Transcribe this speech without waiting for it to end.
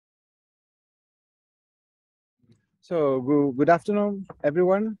Good afternoon,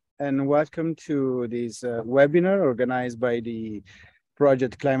 everyone, and welcome to this webinar organized by the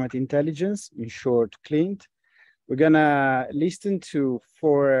Project Climate Intelligence, in short, CLINT. We're gonna listen to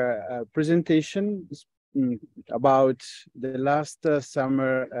four presentations about the last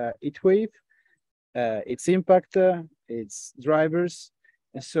summer heat wave, its impact, its drivers.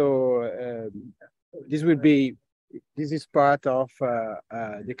 And so this is part of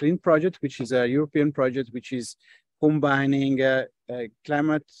the CLINT project, which is a European project which is combining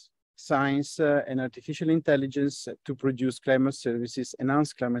climate science and artificial intelligence to produce climate services,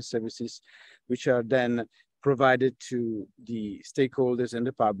 enhanced climate services, which are then provided to the stakeholders and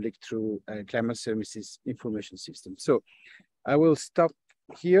the public through climate services information system. So I will stop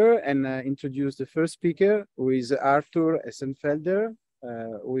here and introduce the first speaker, who is Arthur Essenfelder,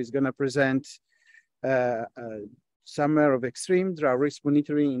 who is going to present Summer of Extreme Drought Risk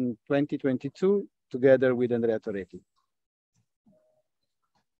Monitoring in 2022, together with Andrea Toreti.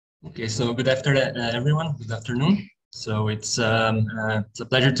 Okay, so good afternoon, everyone. Good afternoon. So it's a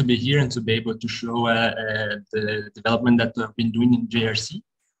pleasure to be here and to be able to show the development that we've been doing in JRC.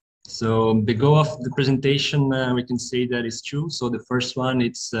 So the goal of the presentation, we can say that is true. So the first one,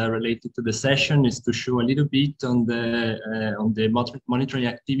 it's related to the session, is to show a little bit on the monitoring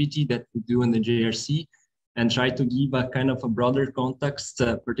activity that we do in the JRC, and try to give a kind of a broader context,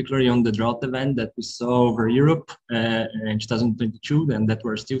 particularly on the drought event that we saw over Europe in 2022, and that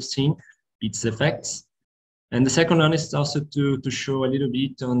we're still seeing its effects. And the second one is also to show a little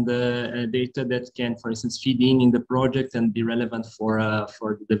bit on the data that can, for instance, feed in the project and be relevant for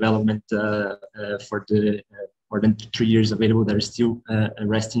the development for the more than 3 years available that are still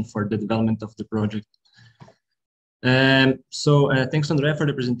resting for the development of the project. Thanks, Andrea, for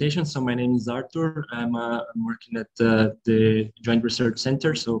the presentation. So my name is Arthur. I'm working at the Joint Research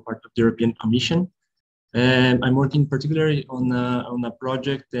Center, so part of the European Commission. I'm working particularly on a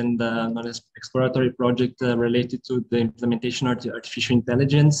project and an exploratory project related to the implementation of artificial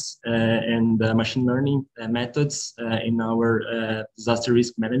intelligence and machine learning methods in our disaster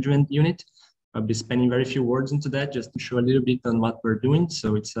risk management unit. I'll be spending very few words into that just to show a little bit on what we're doing.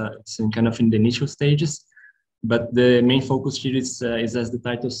 So it's kind of in the initial stages. But the main focus here is, as the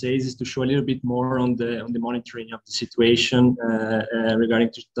title says, is to show a little bit more on the monitoring of the situation regarding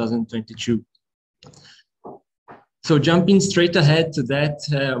 2022. So jumping straight ahead to that,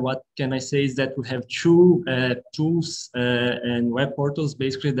 what can I say is that we have two tools and web portals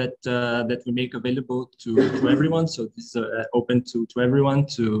basically that we make available to everyone. So this is open to everyone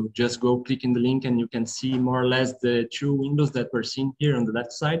to just go click in the link, and you can see more or less the two windows that we're seeing here on the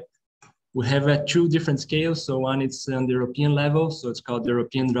left side. We have two different scales. So one is on the European level, so it's called the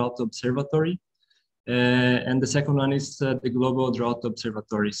European Drought Observatory. And the second one is the Global Drought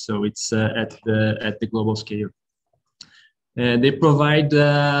Observatory. So it's at the global scale. They provide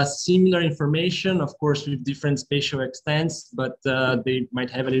similar information, of course, with different spatial extents, but they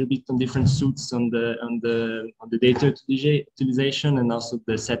might have a little bit on different suits on the data utilization and also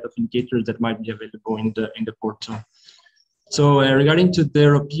the set of indicators that might be available in the portal. So regarding to the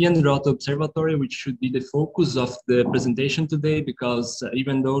European Drought Observatory, which should be the focus of the presentation today, because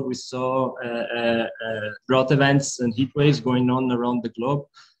even though we saw drought events and heat waves going on around the globe,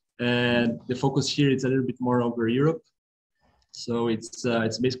 the focus here is a little bit more over Europe. So it's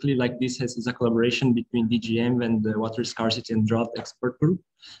basically like this is a collaboration between DGM and the Water Scarcity and Drought Expert Group.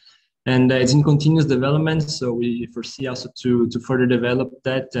 And it's in continuous development, so we foresee also to further develop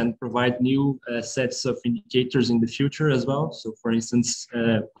that and provide new sets of indicators in the future as well. So for instance,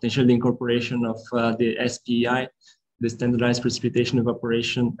 potentially the incorporation of the SPEI, the Standardized Precipitation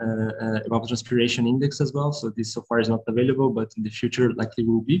Evaporation Evapotranspiration Index as well. So this so far is not available, but in the future likely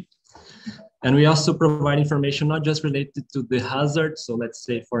will be. And we also provide information not just related to the hazard. So let's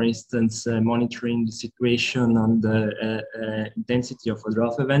say, for instance, monitoring the situation on the intensity of a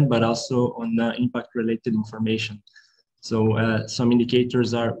drought event, but also on impact-related information. So some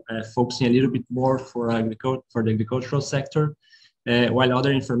indicators are focusing a little bit more for the agricultural sector, while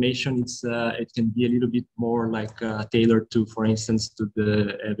other information it can be a little bit more like tailored to, for instance, to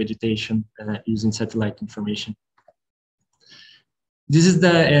the vegetation using satellite information. This is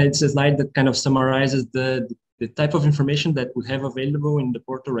it's a slide that kind of summarizes the type of information that we have available in the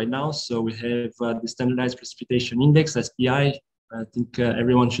portal right now. So we have the Standardized Precipitation Index, SPI. I think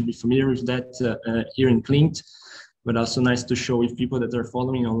everyone should be familiar with that here in CLINT, but also nice to show with people that are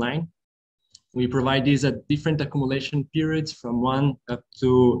following online. We provide these at different accumulation periods from 1 up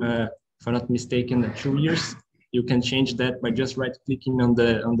to, if I'm not mistaken, 2 years. You can change that by just right-clicking on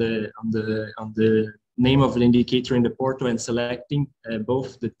the name of the indicator in the portal and selecting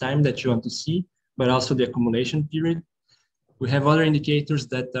both the time that you want to see, but also the accumulation period. We have other indicators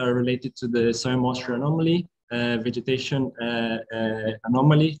that are related to the soil moisture anomaly, vegetation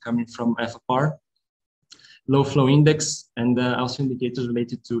anomaly coming from FFR, low flow index, and also indicators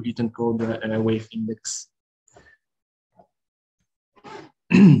related to heat and cold wave index.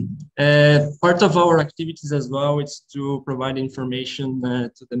 Part of our activities as well is to provide information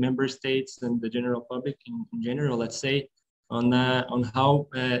to the member states and the general public in general, let's say, on how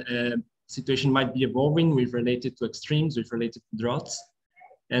situation might be evolving with related to extremes, with related to droughts.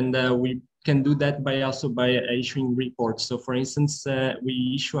 And we can do that by issuing reports. So for instance,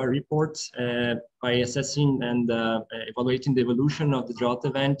 we issue a report by assessing and evaluating the evolution of the drought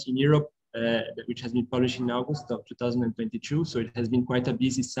event in Europe, which has been published in August of 2022. So it has been quite a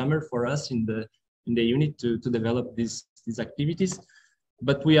busy summer for us in the unit to develop these activities.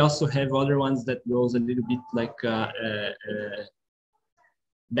 But we also have other ones that goes a little bit like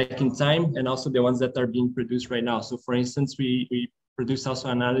back in time, and also the ones that are being produced right now. So for instance, we produce also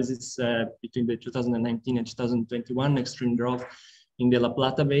analysis between the 2019 and 2021 extreme drought in the La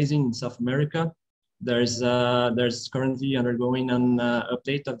Plata Basin in South America. There's currently undergoing an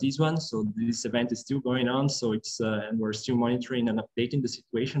update of these ones. So this event is still going on. So it's and we're still monitoring and updating the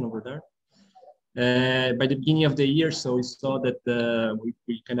situation over there. By the beginning of the year, so we saw that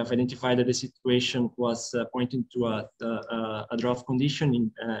we kind of identified that the situation was pointing to a drought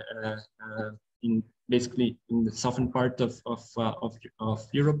condition in basically in the southern part of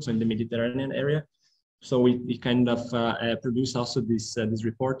Europe, so in the Mediterranean area. So we kind of produced also this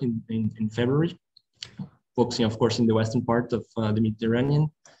report in February, focusing, of course, in the western part of the Mediterranean.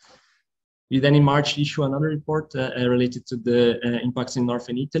 We then in March issue another report related to the impacts in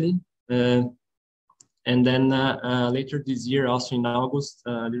northern Italy. And then later this year, also in August,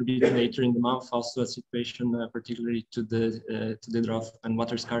 a little bit later in the month, also a situation particularly to the drought and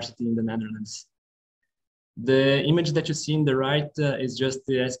water scarcity in the Netherlands. The image that you see in the right is just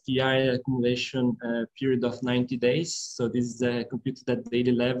the SPI accumulation period of 90 days. So this is computed at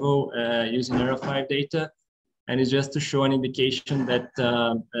daily level using ERA5 data, and it's just to show an indication that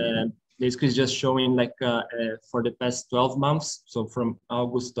basically it's just showing like for the past 12 months, so from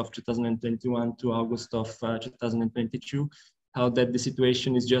August of 2021 to August of 2022, how that the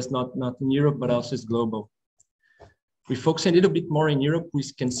situation is just not in Europe, but also is global. We focus a little bit more in Europe. We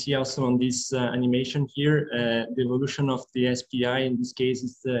can see also on this animation here, the evolution of the SPI in this case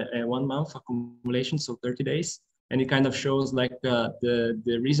is 1 month accumulation, so 30 days. And it kind of shows like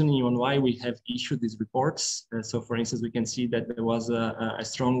the reasoning on why we have issued these reports. So for instance, we can see that there was a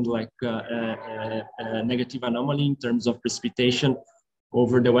strong like negative anomaly in terms of precipitation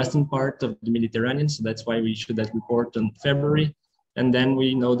over the western part of the Mediterranean. So that's why we issued that report in February. And then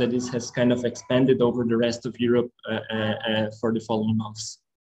we know that this has kind of expanded over the rest of Europe for the following months.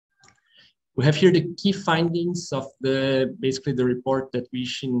 We have here the key findings of basically the report that we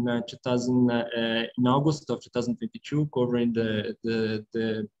issued in August of 2022, covering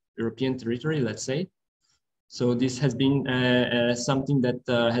the European territory, let's say. So this has been something that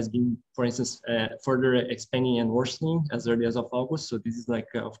has been, for instance, further expanding and worsening as early as of August. So this is like,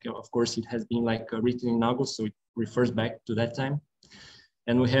 of course, it has been like written in August, so it refers back to that time.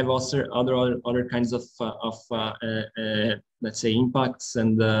 And we have also other kinds of let's say, impacts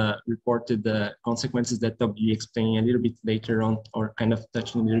and reported consequences that I'll be explaining a little bit later on, or kind of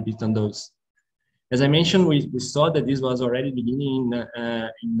touching a little bit on those. As I mentioned, we saw that this was already beginning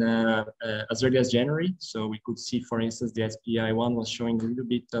as early as January. So we could see, for instance, the SPI1 was showing a little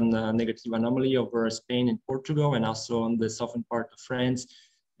bit on a negative anomaly over Spain and Portugal, and also on the southern part of France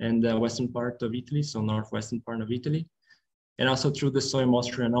and the western part of Italy, so northwestern part of Italy. And also through the soil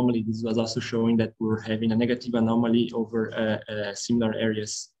moisture anomaly, this was also showing that we were having a negative anomaly over similar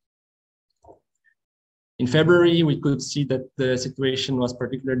areas. In February, we could see that the situation was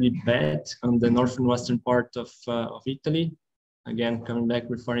particularly bad on the northern western part of Italy. Again, coming back,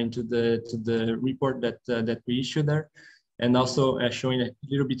 referring to the report that we issued there, and also showing a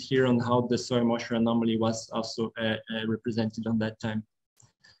little bit here on how the soil moisture anomaly was also represented on that time.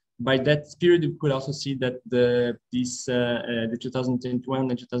 By that period, we could also see that the 2021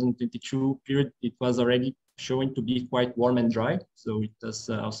 and 2022 period, it was already showing to be quite warm and dry. So it was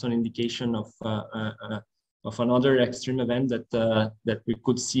also an indication of another extreme event that we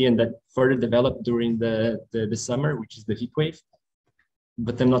could see and that further developed during the summer, which is the heat wave.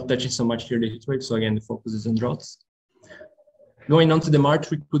 But I'm not touching so much here the heat wave. So again, the focus is on droughts. Going on to the March,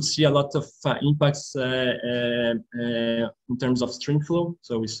 we could see a lot of impacts in terms of stream flow.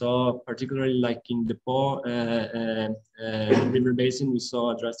 So we saw, particularly like in the Po river basin, we saw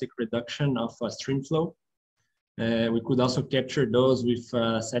a drastic reduction of stream flow. We could also capture those with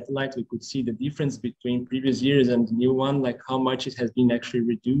satellite. We could see the difference between previous years and the new one, like how much it has been actually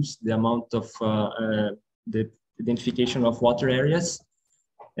reduced, the amount of the identification of water areas.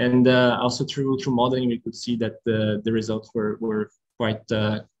 And also through modeling, we could see that the results were quite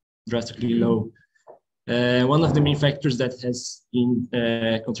drastically low. One of the main factors that has been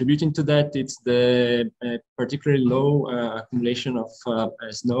contributing to that, it's the particularly low accumulation of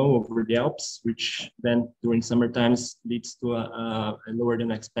snow over the Alps, which then during summer times leads to a lower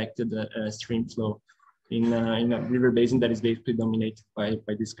than expected stream flow in a river basin that is basically dominated by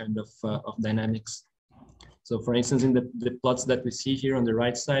this kind of dynamics. So for instance, in the plots that we see here on the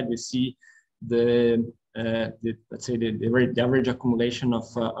right side, we see let's say the average accumulation of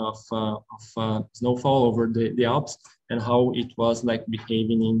snowfall over the Alps and how it was like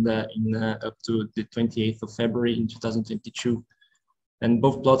behaving in up to the 28th of February in 2022. And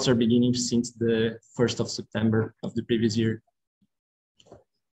both plots are beginning since the 1st of September of the previous year.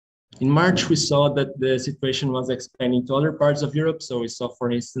 In March, we saw that the situation was expanding to other parts of Europe. So we saw,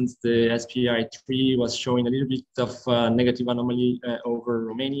 for instance, the SPI3 was showing a little bit of negative anomaly over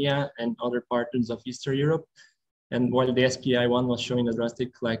Romania and other parts of Eastern Europe. And while the SPI1 was showing a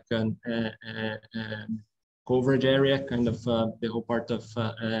drastic like coverage area, kind of the whole part of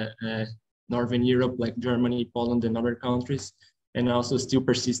Northern Europe, like Germany, Poland, and other countries, and also still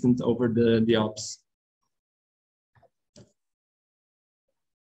persistent over the Alps.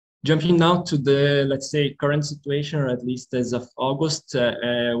 Jumping now to the, let's say, current situation, or at least as of August,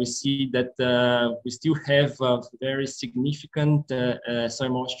 we see that we still have a very significant soil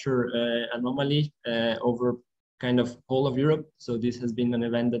moisture anomaly over kind of whole of Europe. So this has been an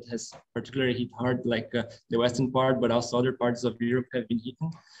event that has particularly hit hard, like the western part, but also other parts of Europe have been hit.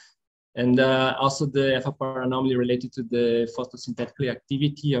 And also the FFR anomaly related to the photosynthetic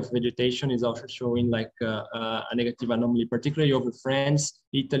activity of vegetation is also showing like a negative anomaly, particularly over France,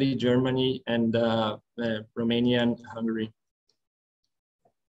 Italy, Germany, and Romania and Hungary.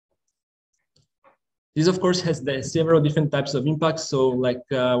 This, of course, has several different types of impacts. So like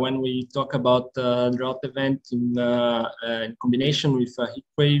when we talk about drought event in combination with a heat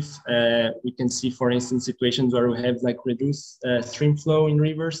wave, we can see, for instance, situations where we have like reduced stream flow in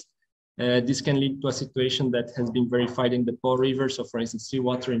rivers. This can lead to a situation that has been verified in the Po River. So for instance,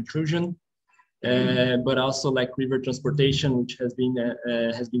 seawater intrusion, but also like river transportation, which has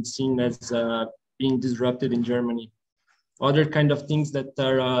been seen as being disrupted in Germany. Other kind of things that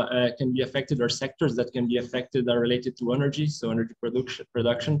are can be affected, or sectors that can be affected, are related to energy. So energy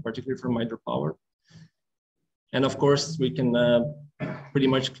production, particularly from hydropower. And of course, we can pretty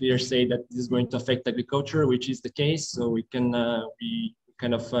much clear say that this is going to affect agriculture, which is the case. So we can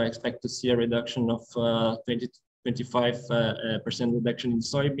kind of expect to see a reduction of 20 to 25% reduction in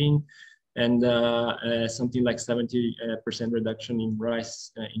soybean, and something like 70% reduction in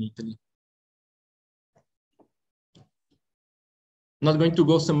rice in Italy. Not going to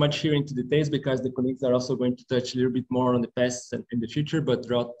go so much here into details because the colleagues are also going to touch a little bit more on the past and in the future, but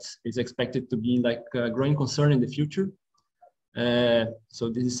drought is expected to be like a growing concern in the future. So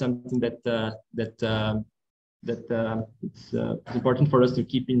this is something that it's important for us to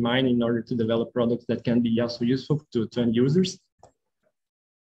keep in mind in order to develop products that can be also useful to end users.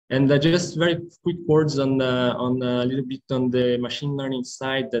 And just very quick words on a little bit on the machine learning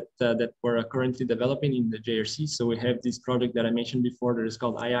side that we're currently developing in the JRC. So we have this project that I mentioned before that is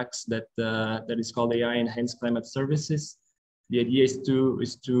called IACS, that is called AI Enhanced Climate Services. The idea is to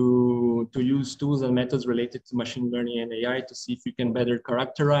use tools and methods related to machine learning and AI to see if we can better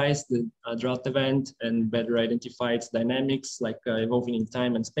characterize the drought event and better identify its dynamics, like evolving in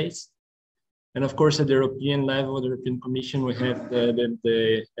time and space. And of course, at the European level, the European Commission, we have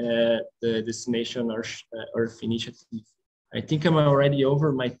the Destination Earth Initiative. I think I'm already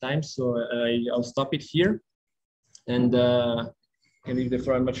over my time, so I'll stop it here. And can leave the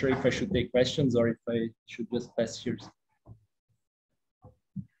floor. I'm not sure if I should take questions or if I should just pass here.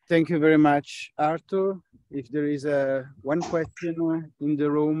 Thank you very much, Arthur. If there is one question in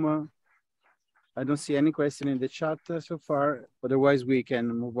the room, I don't see any question in the chat so far. Otherwise, we can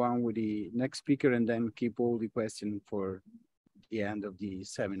move on with the next speaker and then keep all the questions for the end of the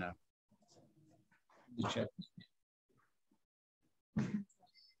seminar. The chat.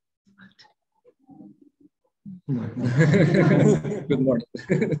 Good morning.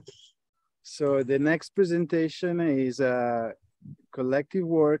 So the next presentation is collective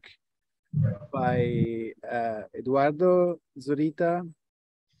work by Eduardo Zorita,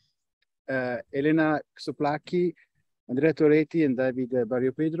 Elena Xoplaki, Andrea Toreti, and David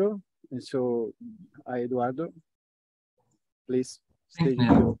Barriopedro. And so, Eduardo, please.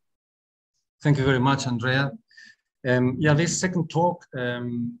 Thank you very much, Andrea. Yeah, this second talk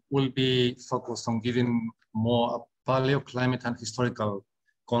will be focused on giving more paleoclimate and historical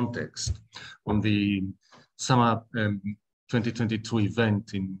context on the summer 2022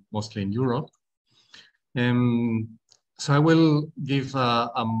 event mostly in Europe. So I will give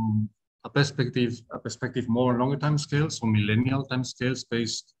a perspective more longer time scales, or millennial time scales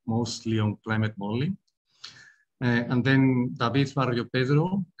based mostly on climate modeling. And then David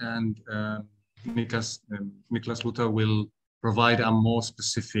Barriopedro and Niklas Luther will provide a more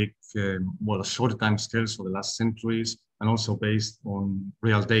specific, well, shorter time scales for the last centuries, and also based on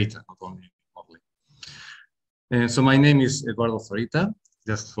real data, not only modeling. So my name is Eduardo Zorita,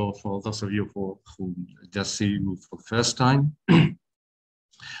 just for those of you who just see me for the first time.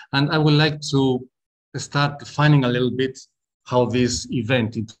 And I would like to start defining a little bit how this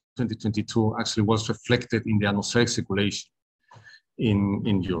event in 2022 actually was reflected in the atmospheric circulation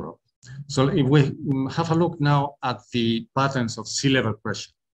in Europe. So if we have a look now at the patterns of sea level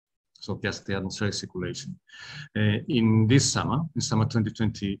pressure, so just the atmospheric circulation, in this summer, in summer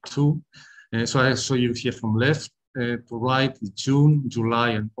 2022, so I show you here from left to right, June, July,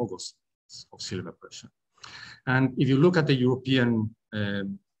 and August of sea level pressure. And if you look at the European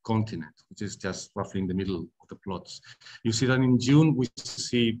continent, which is just roughly in the middle of the plots, you see that in June we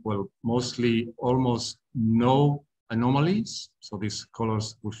see, well, mostly almost no anomalies. So these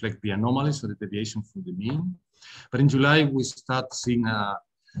colors reflect the anomalies, so the deviation from the mean. But in July, we start seeing a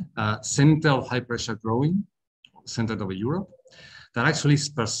center of high pressure growing, centered over Europe, that actually is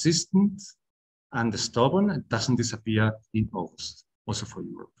persistent and stubborn. It doesn't disappear in August, also for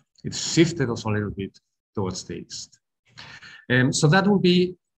Europe. It's shifted also a little bit towards the east. So that will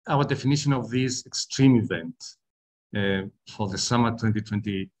be our definition of this extreme event for the summer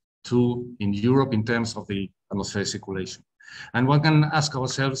 2022 in Europe in terms of the atmospheric circulation. And one can ask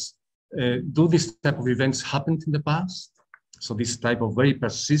ourselves, do this type of events happen in the past? So this type of very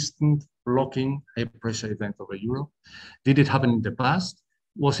persistent blocking high pressure event over Europe, did it happen in the past?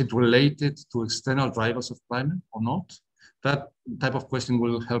 Was it related to external drivers of climate or not? That type of question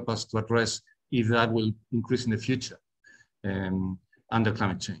will help us to address if that will increase in the future under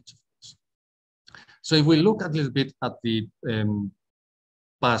climate change, of course. So if we look a little bit at the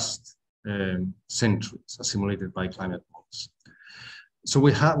past centuries as simulated by climate models. So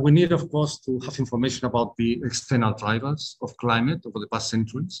we need, of course, to have information about the external drivers of climate over the past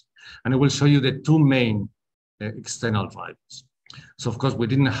centuries. And I will show you the two main external drivers. So, of course, we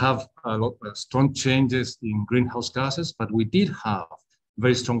didn't have a lot of strong changes in greenhouse gases, but we did have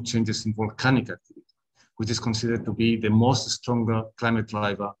very strong changes in volcanic activity, which is considered to be the most stronger climate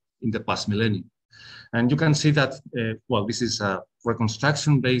driver in the past millennium. And you can see that, well, this is a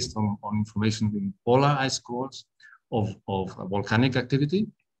reconstruction based on information in polar ice cores of volcanic activity.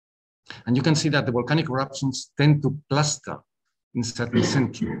 And you can see that the volcanic eruptions tend to cluster in certain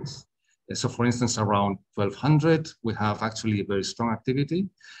centuries. So for instance, around 1200, we have actually a very strong activity.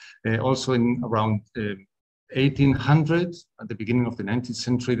 Also in around 1800, at the beginning of the 19th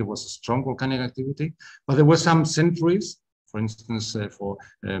century, there was a strong volcanic activity. But there were some centuries, for instance, for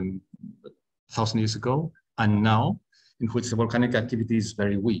 1,000 years ago, and now, in which the volcanic activity is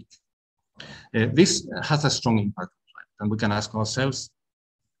very weak. This has a strong impact on climate, and we can ask ourselves,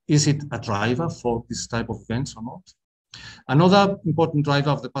 is it a driver for this type of events or not? Another important driver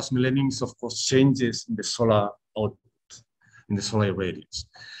of the past millennium is, of course, changes in the solar output, in the solar irradiance.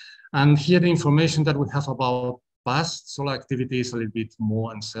 And here the information that we have about past solar activity is a little bit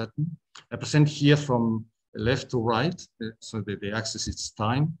more uncertain. I present here from left to right, so the axis is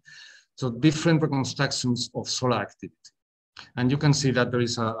time. So different reconstructions of solar activity. And you can see that there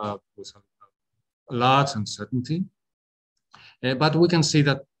is a large uncertainty. But we can see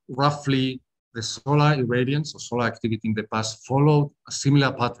that roughly the solar irradiance or solar activity in the past followed a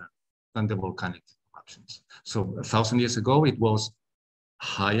similar pattern than the volcanic eruptions. So 1,000 years ago, it was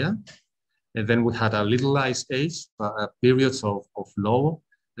higher. And then we had a little ice age, periods of low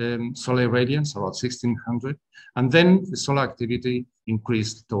solar irradiance, around 1600. And then the solar activity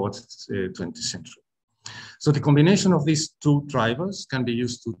increased towards the 20th century. So the combination of these two drivers can be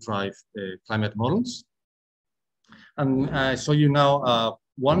used to drive climate models. And I show you now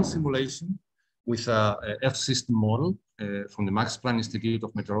one simulation with a Earth system model from the Max Planck Institute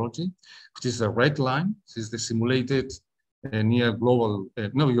of Meteorology, which is a red line. This is the simulated near global,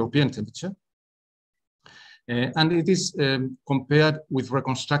 European temperature. And it is compared with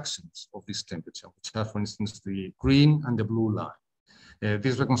reconstructions of this temperature, which are, for instance, the green and the blue line.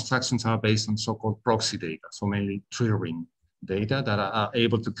 These reconstructions are based on so-called proxy data, so mainly tree ring data that are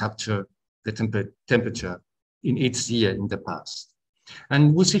able to capture the temperature in each year in the past.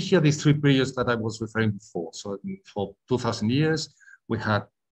 And we see here these three periods that I was referring before. So for 2,000 years, we had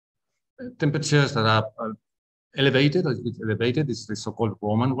temperatures that are elevated, is the so-called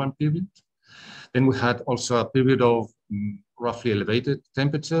Roman I period. Then we had also a period of roughly elevated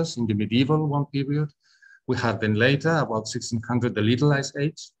temperatures in the medieval I period. We had then later, about 1600, the Little Ice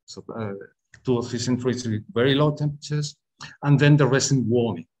Age, so 2 or 3 centuries with very low temperatures, and then the recent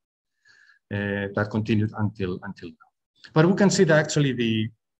warming that continued until now. But we can see that actually the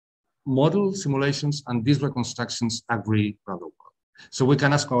model simulations and these reconstructions agree rather well. So we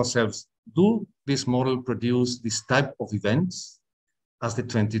can ask ourselves, do this model produce this type of events as the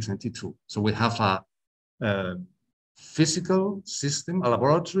 2022? So we have a physical system, a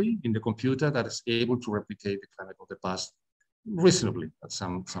laboratory in the computer that is able to replicate the climate of the past reasonably at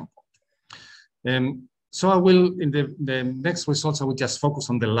some point. So I will, in the next results, I will just focus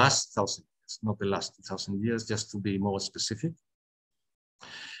on the last 1,000 years, not the last 2,000 years, just to be more specific.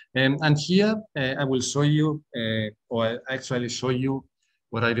 And here I will show you, or actually show you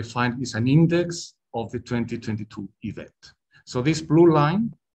what I defined is an index of the 2022 event. So this blue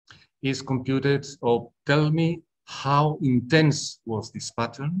line is computed, or tell me how intense was this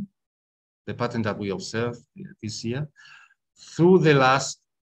pattern, the pattern that we observed this year, through the last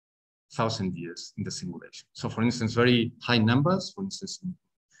 1,000 years in the simulation. So for instance, very high numbers, for instance, in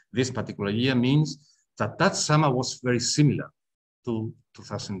this particular year means that that summer was very similar to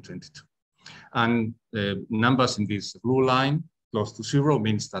 2022. And numbers in this blue line close to 0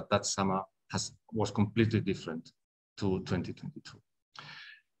 means that that summer was completely different to 2022.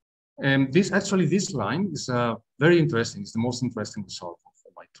 And this line is very interesting. It's the most interesting result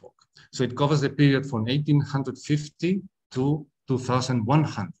of my talk. So it covers the period from 1850 to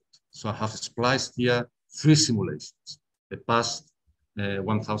 2100. So I have spliced here 3 simulations: the past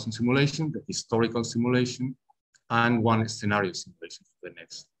 1,000 simulation, the historical simulation, and 1 scenario simulation for the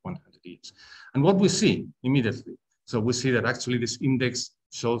next 100 years. And what we see immediately, so we see that actually this index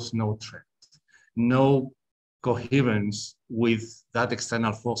shows no trend, no coherence with that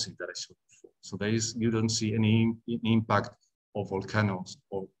external forcing that I showed before. So you don't see any impact of volcanoes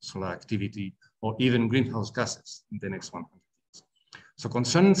or solar activity or even greenhouse gases in the next 100 years. So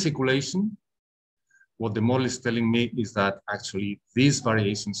concerning circulation, what the model is telling me is that actually these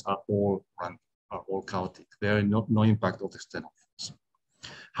variations are all random, are all chaotic. There are no impact of external force.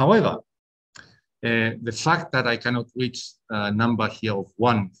 However, the fact that I cannot reach a number here of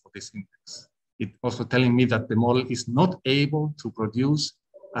 1 for this index, it's also telling me that the model is not able to produce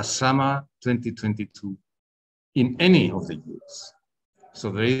a summer 2022 in any of the years. So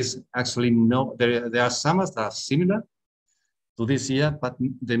there is actually there are summers that are similar to this year, but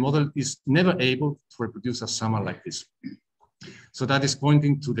the model is never able to reproduce a summer like this. So that is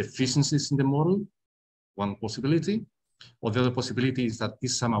pointing to deficiencies in the model, one possibility. Or the other possibility is that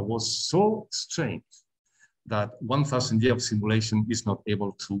this summer was so strange that 1,000 years of simulation is not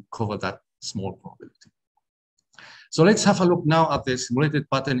able to cover that small probability. So let's have a look now at the simulated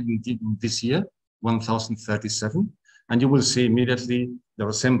pattern in this year, 1037, and you will see immediately the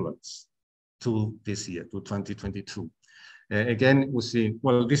resemblance to this year, to 2022. Again, we see,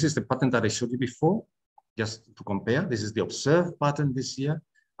 well, this is the pattern that I showed you before, just to compare. This is the observed pattern this year,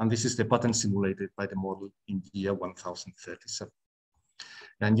 and this is the pattern simulated by the model in the year 1037.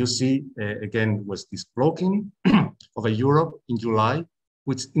 And you see, again, was this blocking over Europe in July,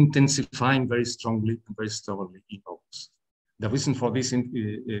 which intensifying very strongly and very stubbornly in August. The reason for this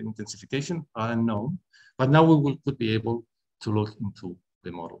intensification are unknown, but now we could be able to look into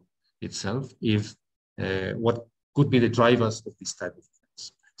the model itself, if what could be the drivers of this type of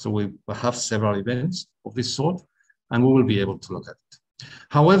events. So we have several events of this sort, and we will be able to look at it.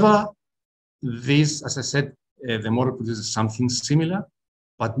 However, this, as I said, the model produces something similar,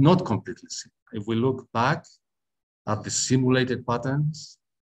 but not completely similar. If we look back at the simulated patterns,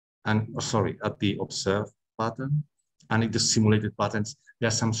 and at the observed pattern, and in the simulated patterns, there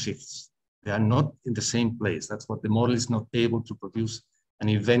are some shifts. They are not in the same place. That's what the model is not able to produce an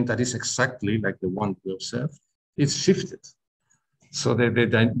event that is exactly like the one we observed. It's shifted. So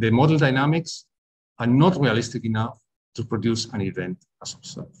the model dynamics are not realistic enough to produce an event as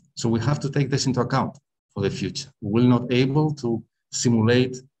observed. So we have to take this into account for the future. We will not be able to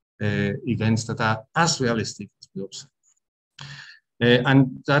simulate events that are as realistic as we observe.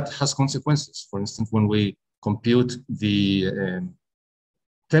 And that has consequences. For instance, when we compute the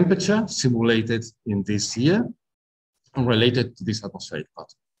temperature simulated in this year and related to this atmospheric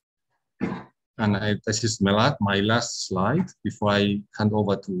pattern. And this is my last slide before I hand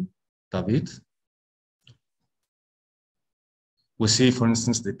over to David. We see, for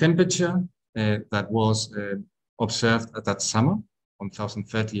instance, the temperature that was observed at that summer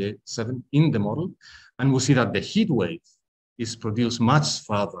 1037 in the model. And we see that the heat wave is produced much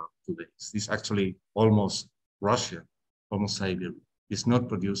farther to the east. It's actually almost Russia, almost Siberia. It's not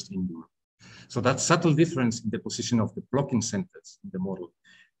produced in Europe. So that subtle difference in the position of the blocking centers in the model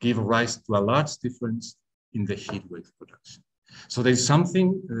gave rise to a large difference in the heat wave production. So there's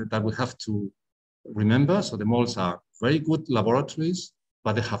something that we have to remember. So the models are very good laboratories,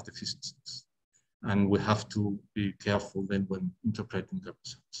 but they have deficiencies. And we have to be careful then when interpreting the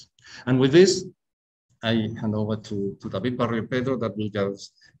results. And with this, I hand over to David Barriopedro that will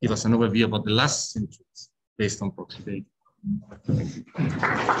give us an overview about the last centuries based on proxy data.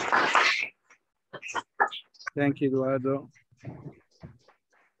 Thank you, Eduardo.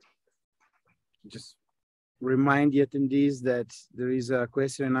 Just remind the attendees that there is a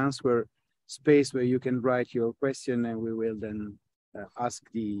question and answer space where you can write your question, and we will then ask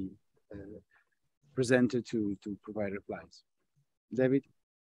the presenter to provide replies. David?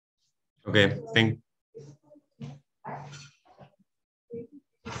 Okay, thank you.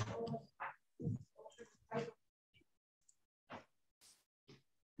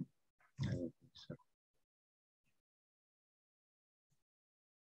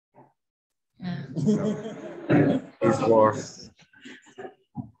 It's worse.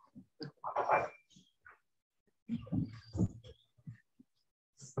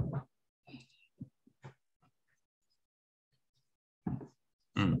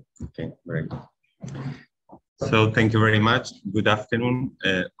 Okay, very good. So thank you very much. Good afternoon.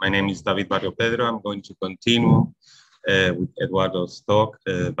 My name is David Barriopedro. I'm going to continue with Eduardo's talk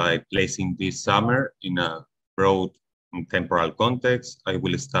by placing this summer in a broad temporal context. I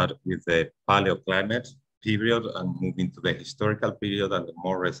will start with the paleoclimate period and move into the historical period and the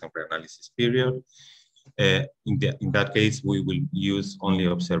more recent reanalysis period. In that case, we will use only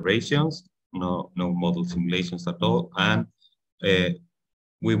observations, no model simulations at all, and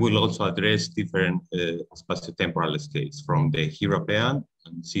we will also address different spatiotemporal scales from the European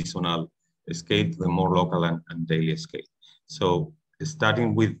and seasonal scale to the more local and daily scale. So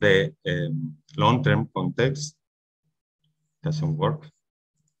starting with the long-term context, doesn't work.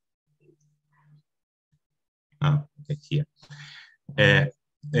 Okay, here.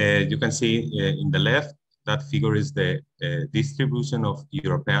 You can see in the left, that figure is the distribution of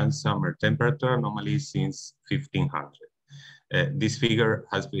European summer temperature anomalies since 1500. This figure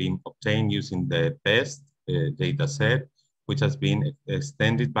has been obtained using the best data set, which has been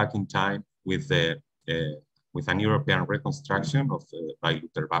extended back in time with an European reconstruction of by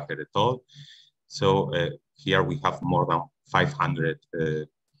Luther Bacher et al. So here we have more than 500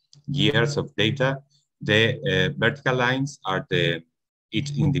 years of data. The vertical lines are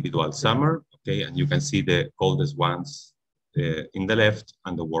each individual summer, okay, and you can see the coldest ones in the left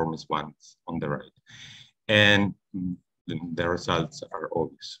and the warmest ones on the right. And the results are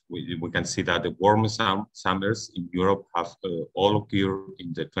obvious. We can see that the warmest summers in Europe have all occurred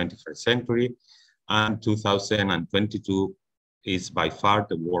in the 21st century, and 2022 is by far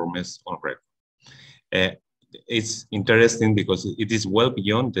the warmest on record. It's interesting because it is well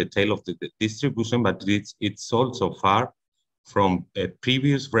beyond the tail of the distribution, but it's also far from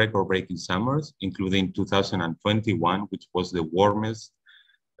previous record-breaking summers, including 2021, which was the warmest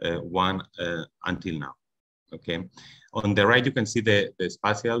one until now. Okay. On the right, you can see the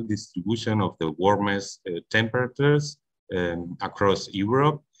spatial distribution of the warmest temperatures across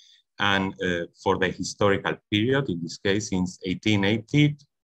Europe, and for the historical period, in this case, since 1880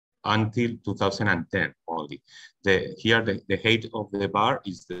 until 2010 only. Here, the height of the bar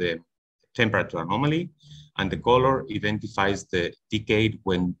is the temperature anomaly, and the color identifies the decade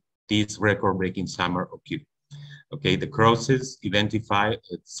when this record-breaking summer occurred. Okay, the crosses identify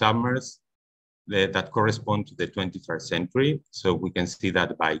summers that correspond to the 21st century. So we can see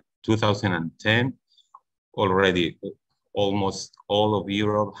that by 2010, already almost all of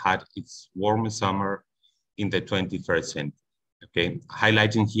Europe had its warmest summer in the 21st century. Okay,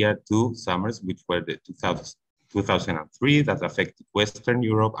 highlighting here two summers, which were the 2003 that affected Western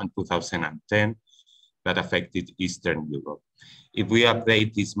Europe and 2010 that affected Eastern Europe. If we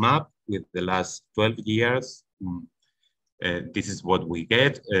update this map with the last 12 years, this is what we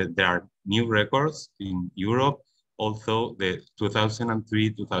get. There are new records in Europe, although the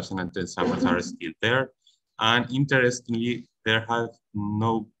 2003-2010 summers are still there. And interestingly, there have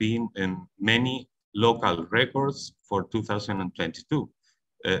not been many local records for 2022.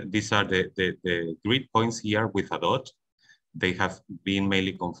 These are the grid points here with a dot. They have been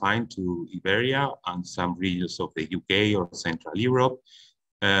mainly confined to Iberia and some regions of the UK or Central Europe.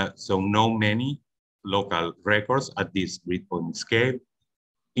 So no many local records at this grid point scale,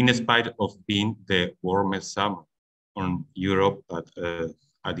 in spite of being the warmest summer. on Europe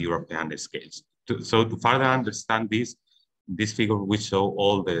at European scales. So to further understand this figure will show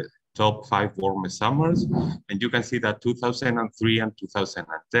all the top 5 warmest summers, and you can see that 2003 and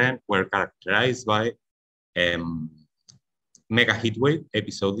 2010 were characterized by mega heatwave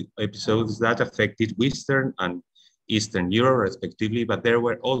episodes that affected Western and Eastern Europe respectively, but there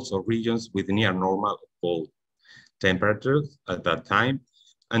were also regions with near normal cold temperatures at that time.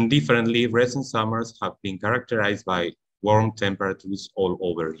 And differently, recent summers have been characterized by warm temperatures all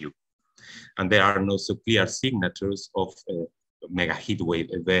over Europe. And there are no so clear signatures of a mega heatwave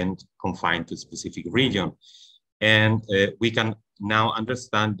event confined to a specific region. And we can now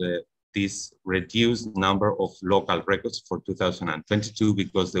understand this reduced number of local records for 2022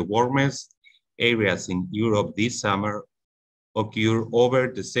 because the warmest areas in Europe this summer occur over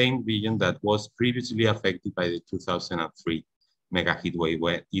the same region that was previously affected by the 2003 mega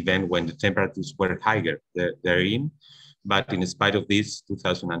heatwave event when the temperatures were higher therein. But in spite of this,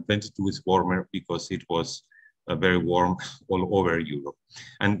 2022 is warmer because it was very warm all over Europe.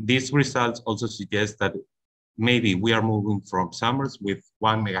 And these results also suggest that maybe we are moving from summers with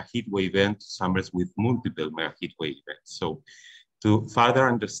one mega heatwave event to summers with multiple mega heatwave events. So to further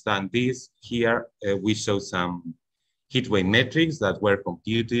understand this, here we show some heatwave metrics that were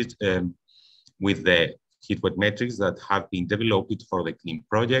computed with the heatwave metrics that have been developed for the CLINT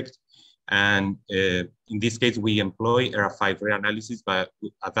project. And in this case, we employ ERA5 reanalysis, but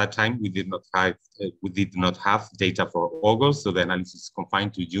at that time we did not have data for August, so the analysis is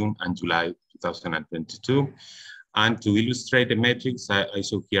confined to June and July 2022. And to illustrate the metrics, I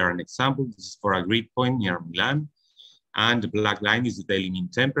show here an example. This is for a grid point near Milan, and the black line is the daily mean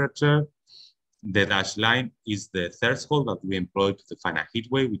temperature. The dashed line is the threshold that we employ to define a heat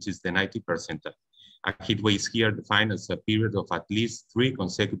wave, which is the 90%. A heat wave is here defined as a period of at least 3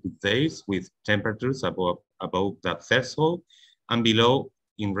 consecutive days with temperatures above that threshold. And below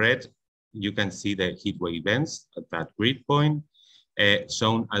in red, you can see the heat wave events at that grid point,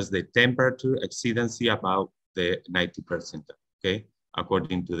 shown as the temperature exceedancy above the 90%, okay,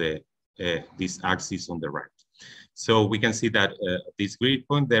 according to the this axis on the right. So we can see that at this grid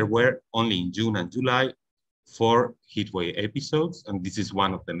point, there were only in June and July 4 heat wave episodes, and this is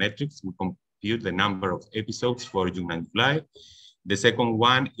one of the metrics. We compute the number of episodes for June and July. The second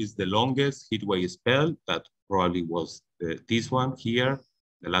one is the longest heat wave spell, that probably was this one here,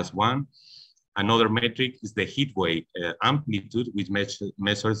 the last one. Another metric is the heat wave amplitude, which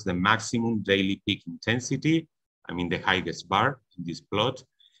measures the maximum daily peak intensity, I mean the highest bar in this plot.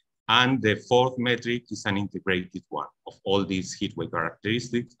 And the fourth metric is an integrated one of all these heat wave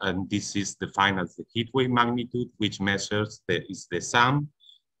characteristics, and this is defined as the heat wave magnitude, which measures is the sum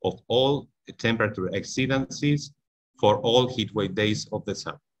of all the temperature exceedancies for all heat wave days of the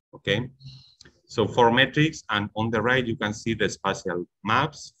summer, okay? So 4 metrics, and on the right, you can see the spatial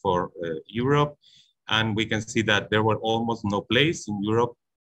maps for Europe, and we can see that there were almost no place in Europe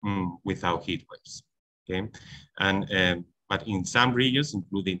without heat waves, okay? And but in some regions,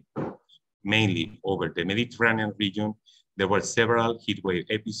 including mainly over the Mediterranean region, there were several heat wave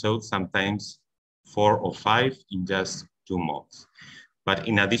episodes, sometimes 4 or 5 in just 2 months. But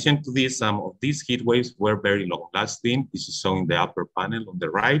in addition to this, some of these heat waves were very long lasting. This is shown in the upper panel on the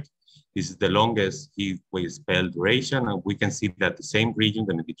right. This is the longest heat wave spell duration, and we can see that the same region,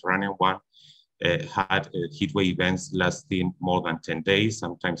 the Mediterranean one, had heat wave events lasting more than 10 days,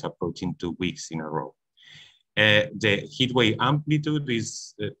 sometimes approaching 2 weeks in a row. The heat wave amplitude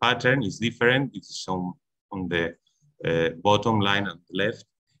pattern is different. It's shown on the bottom line on the left.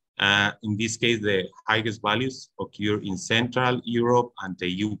 In this case, the highest values occur in Central Europe and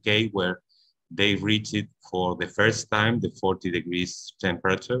the UK, where they reached it for the first time, the 40 degrees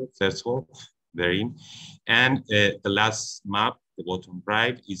temperature threshold therein. And the last map, the bottom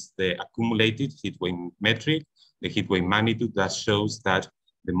right, is the accumulated heat wave metric, the heat wave magnitude that shows that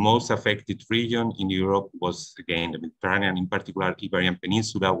the most affected region in Europe was, again, the Mediterranean, in particular, Iberian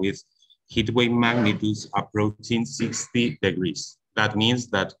Peninsula, with heat wave magnitudes approaching 60 degrees. That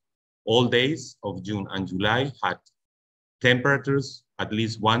means that all days of June and July had temperatures at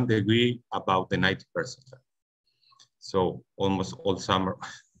least 1 degree above the 90%. So almost all summer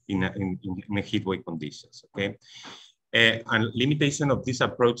in heat wave conditions, okay? And limitation of this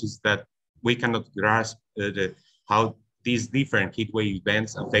approach is that we cannot grasp how these different heat wave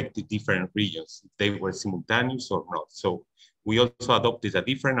events affected different regions, if they were simultaneous or not. So we also adopted a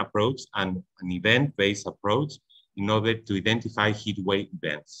different approach and an event-based approach in order to identify heat wave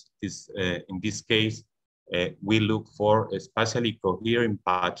events. In this case, we look for spatially coherent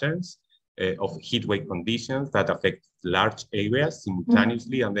patterns of heat wave conditions that affect large areas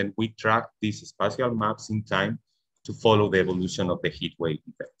simultaneously, and then we track these spatial maps in time to follow the evolution of the heat wave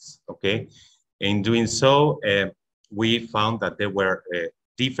events. Okay, in doing so, we found that there were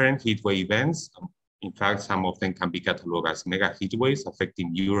different heat wave events. In fact, some of them can be cataloged as mega heat waves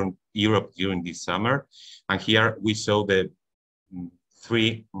affecting Europe during this summer. And here we show the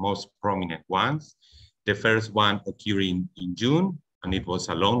three most prominent ones. The first one occurred in June, and it was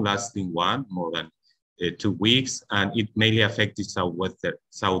a long-lasting one, more than 2 weeks, and it mainly affected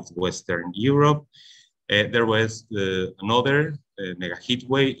southwestern Europe. There was another mega heat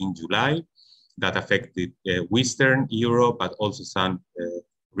wave in July that affected Western Europe, but also some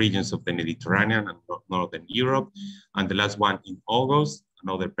regions of the Mediterranean and Northern Europe. And the last one in August,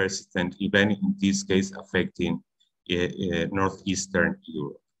 another persistent event, in this case affecting Northeastern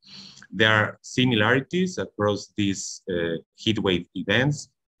Europe. There are similarities across these heat wave events,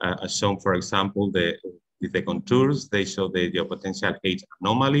 as shown, for example, with the contours. They show the geopotential age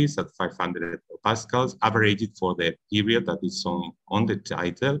anomalies at 500 pascals, averaged for the period that is shown on the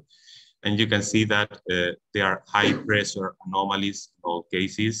title. And you can see that there are high pressure anomalies in all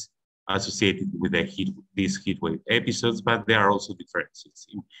cases associated with these heat wave episodes, but there are also differences.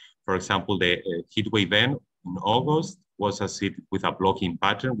 For example, the heat wave event in August was associated with a blocking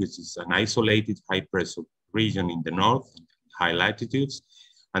pattern, which is an isolated high pressure region in the north, high latitudes.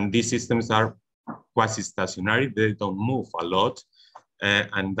 And these systems are quasi-stationary, they don't move a lot.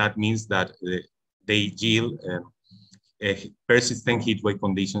 And that means that they yield persistent heat wave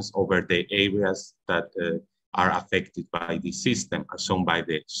conditions over the areas that are affected by this system, as shown by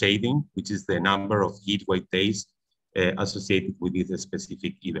the shading, which is the number of heat wave days associated with this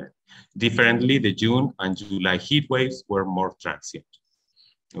specific event. Differently, the June and July heat waves were more transient.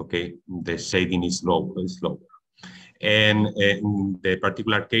 Okay, the shading is lower. And in the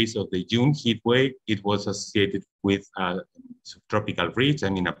particular case of the June heat wave, it was associated with a subtropical ridge, I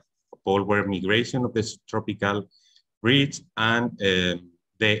mean a poleward migration of the subtropical ridge, and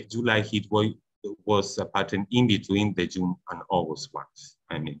the July heat wave was a pattern in between the June and August ones.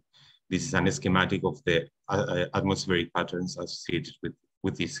 I mean, this is an schematic of the atmospheric patterns associated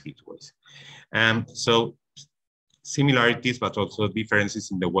with these heat waves. So similarities, but also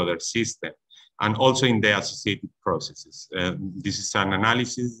differences in the weather system and also in the associated processes. This is an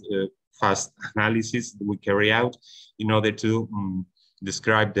analysis, fast analysis that we carry out in order to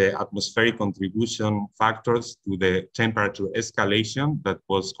describe the atmospheric contribution factors to the temperature escalation that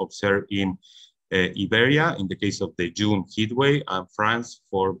was observed in Iberia in the case of the June heat wave and France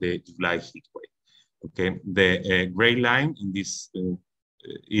for the July heat wave. Okay, the gray line in this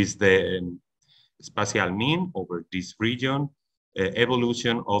is the spatial mean over this region,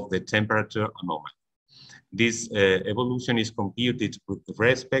 evolution of the temperature anomaly. This evolution is computed with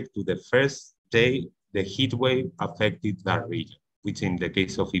respect to the first day the heat wave affected that region, which in the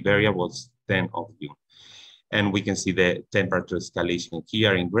case of Iberia was 10 of June. And we can see the temperature escalation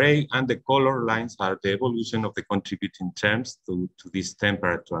here in gray, and the color lines are the evolution of the contributing terms to this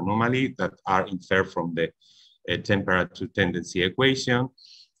temperature anomaly that are inferred from the temperature tendency equation.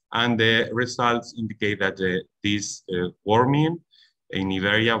 And the results indicate that this warming in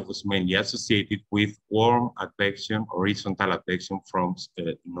Iberia was mainly associated with warm advection, horizontal advection from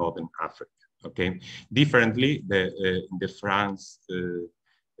Northern Africa. Okay, differently, the France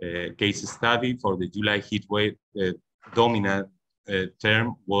case study for the July heat wave, dominant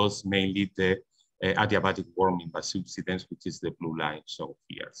term was mainly the adiabatic warming by subsidence, which is the blue line shown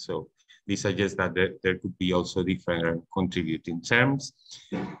here. So this suggests that there could be also different contributing terms.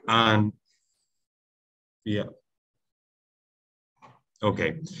 And yeah.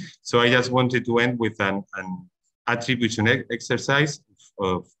 Okay, so I just wanted to end with an attribution exercise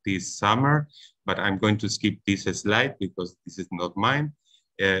of this summer, but I'm going to skip this slide because this is not mine.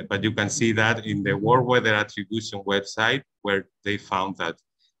 But you can see that in the World Weather Attribution website, where they found that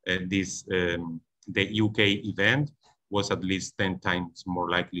the UK event was at least 10 times more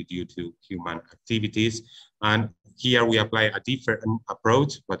likely due to human activities. And here we apply a different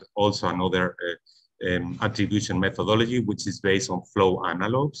approach, but also another attribution methodology, which is based on flow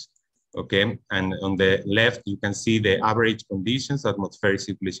analogs. Okay, and on the left, you can see the average conditions, atmospheric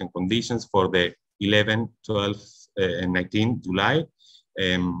circulation conditions for the 11, 12, and 19 July.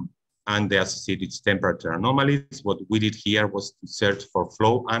 And the associated temperature anomalies. What we did here was to search for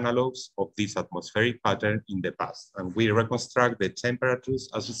flow analogs of this atmospheric pattern in the past. And we reconstruct the temperatures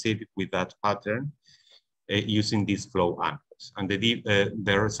associated with that pattern using these flow analogs. And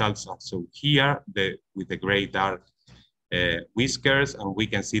the results are shown here with the gray dark whiskers. And we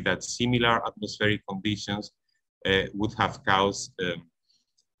can see that similar atmospheric conditions would have caused,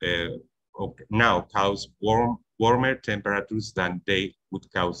 cause warmer temperatures than they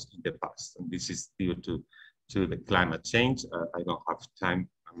would cause in the past. And this is due to to the climate change. I don't have time,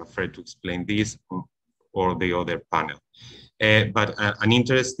 I'm afraid, to explain this or the other panel. But an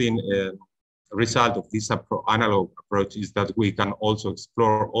interesting result of this analog approach is that we can also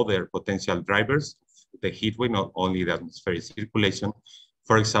explore other potential drivers of the heat wave, not only the atmospheric circulation,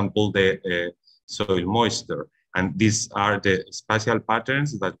 for example, the soil moisture. And these are the spatial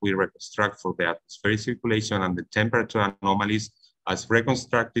patterns that we reconstruct for the atmospheric circulation and the temperature anomalies as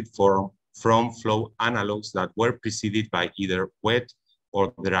reconstructed from flow analogs that were preceded by either wet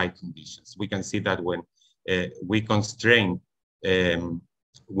or dry conditions. We can see that when we constrain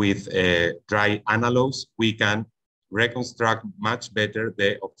with dry analogs, we can reconstruct much better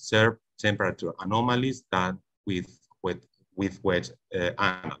the observed temperature anomalies than with wet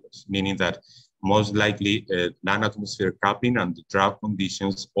analogs, meaning that most likely land atmosphere coupling and the drought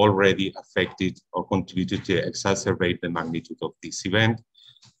conditions already affected or contributed to exacerbate the magnitude of this event.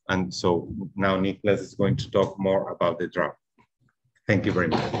 And so now Nicholas is going to talk more about the drought. Thank you very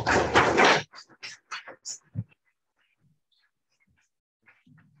much.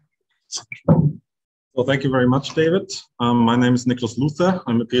 Well, thank you very much, David. My name is Nicholas Luther.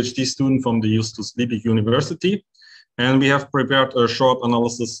 I'm a PhD student from the Justus Liebig University. And we have prepared a short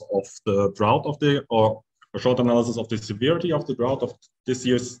analysis of the drought or a short analysis of the severity of the drought of this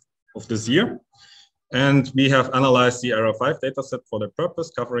year. And we have analyzed the Area 5 dataset for that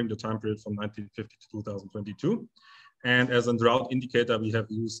purpose, covering the time period from 1950 to 2022. And as a drought indicator, we have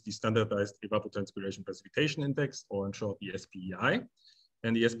used the standardized evapotranspiration precipitation index, or in short, the SPEI.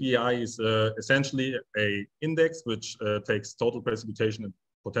 And the SPEI is essentially an index which takes total precipitation and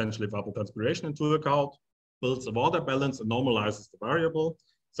potential evapotranspiration into account, builds a water balance and normalizes the variable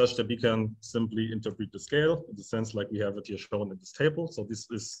such that we can simply interpret the scale in the sense like we have it here shown in this table. So this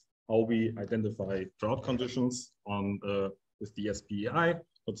is how we identify drought conditions with the SPEI,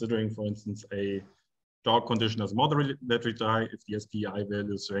 considering, for instance, a drought condition as moderately dry if the SPEI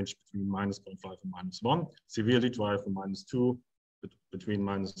values range between -0.5 and -1, severely dry from -2, between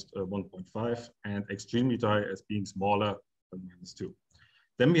 -1.5, and extremely dry as being smaller than -2.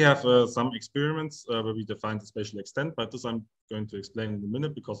 Then we have some experiments where we define the spatial extent, but this I'm going to explain in a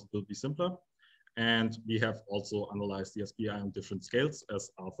minute because it will be simpler. And we have also analyzed the SPEI on different scales,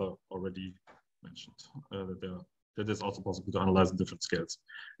 as Arthur already mentioned, that is also possible to analyze in different scales.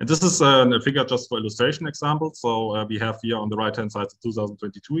 And this is a figure just for illustration example. So we have here on the right-hand side the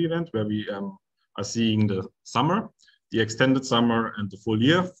 2022 event where we are seeing the summer, the extended summer, and the full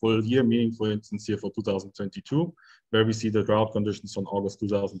year meaning, for instance, here for 2022, where we see the drought conditions from August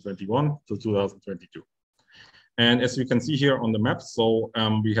 2021 to 2022. And as you can see here on the map, so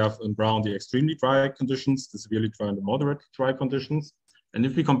we have in brown the extremely dry conditions, the severely dry and the moderate dry conditions. And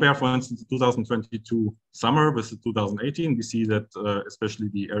if we compare, for instance, the 2022 summer with the 2018, we see that especially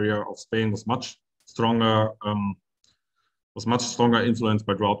the area of Spain was much stronger influenced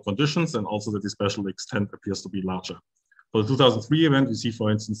by drought conditions, and also that the spatial extent appears to be larger. For the 2003 event, we see, for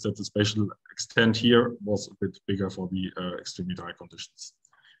instance, that the spatial extent here was a bit bigger for the extremely dry conditions.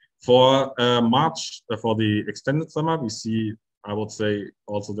 For March, for the extended summer, we see, I would say,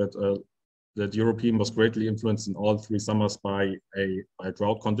 also that that European was greatly influenced in all three summers by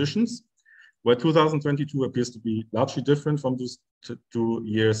drought conditions, where 2022 appears to be largely different from these 2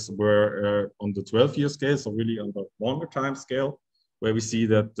 years, where on the 12-year scale, so really on the longer time scale, where we see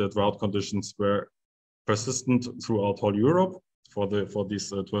that the drought conditions were persistent throughout whole Europe for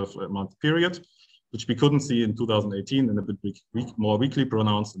this 12-month period, which we couldn't see in 2018 and a bit more weakly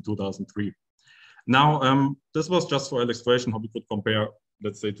pronounced in 2003. Now, this was just for illustration how we could compare,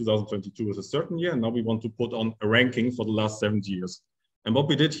 let's say, 2022 with a certain year, and now we want to put on a ranking for the last 70 years. And what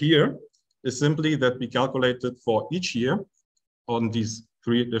we did here is simply that we calculated for each year on these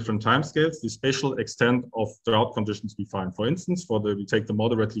 3 different time scales the spatial extent of drought conditions we find. For instance, we take the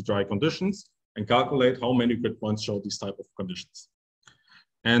moderately dry conditions and calculate how many grid points show these type of conditions.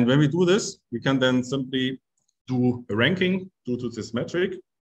 And when we do this, we can then simply do a ranking due to this metric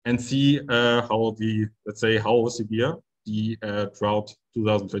and see how severe the drought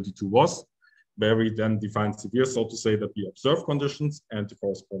 2022 was, where we then define severe, so to say, that we observe conditions and the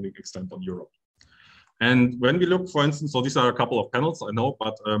corresponding extent on Europe. And when we look, for instance, so these are a couple of panels, I know,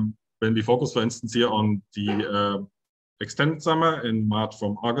 but when we focus, for instance, here on the extended summer in March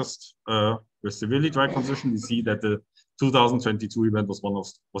from August with severely dry conditions, we see that the 2022 event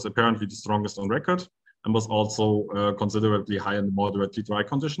was apparently the strongest on record and was also considerably high in the moderately dry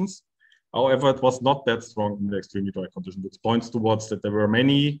conditions. However, it was not that strong in the extremely dry conditions. It points towards that there were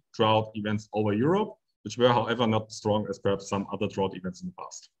many drought events over Europe, which were, however, not as strong as perhaps some other drought events in the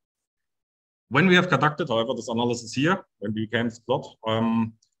past. When we have conducted, however, this analysis here, when we came to plot,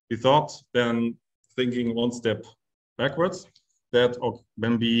 we thought then thinking one step backwards, that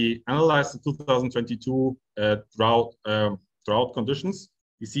when we analyze the 2022 drought conditions,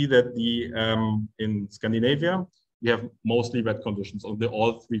 we see that in Scandinavia, we have mostly wet conditions on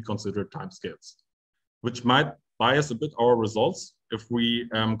all three considered timescales, which might bias a bit our results if we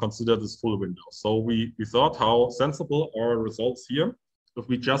consider this full window. So we thought how sensible are our results here if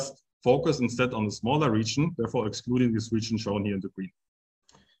we just focus instead on the smaller region, therefore excluding this region shown here in the green.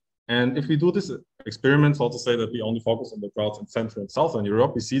 And if we do this experiment, so to say that we only focus on the droughts in Central and Southern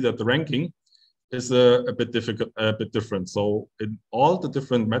Europe, we see that the ranking is a bit different. So in all the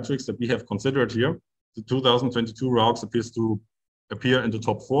different metrics that we have considered here, the 2022 droughts appears to appear in the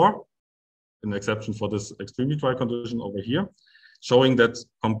top 4, an exception for this extremely dry condition over here, showing that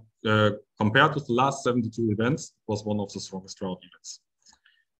compared with the last 72 events, it was one of the strongest drought events.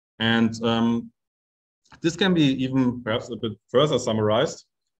 And this can be even perhaps a bit further summarized.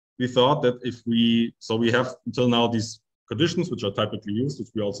 We thought that we have until now these conditions which are typically used, which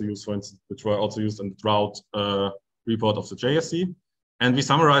we also use, for instance, which were also used in the drought report of the JSC, and we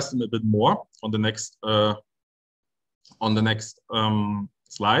summarized them a bit more on the next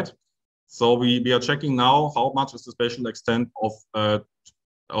slide. So we are checking now how much is the spatial extent of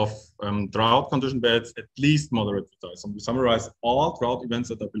drought condition beds at least moderately dry. So we summarize all drought events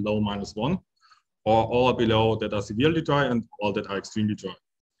that are below -1, or all below that are severely dry, and all that are extremely dry.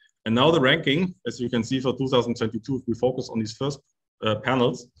 And now the ranking, as you can see for 2022, if we focus on these first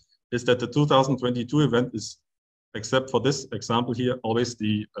panels, is that the 2022 event is, except for this example here, always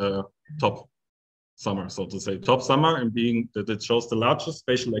the top summer, so to say, top summer, and being that it shows the largest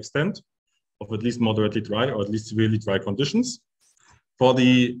spatial extent of at least moderately dry or at least severely dry conditions. For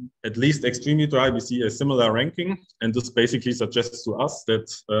the at least extremely dry, we see a similar ranking, and this basically suggests to us that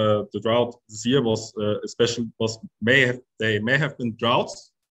the drought this year they may have been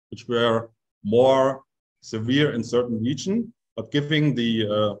droughts which were more severe in certain regions, but given the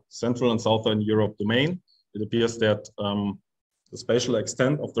Central and Southern Europe domain, it appears that the spatial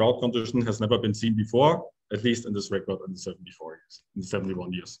extent of drought condition has never been seen before, at least in this record in the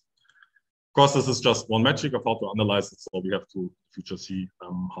 71 years. Of course, this is just one metric of how to analyze it, so we have to in the future see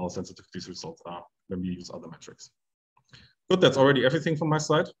how sensitive these results are when we use other metrics. Good, that's already everything from my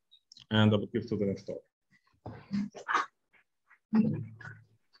side, and I will give to the next talk.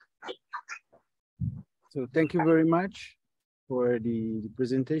 So thank you very much for the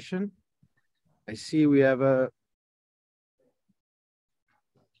presentation. I see we have a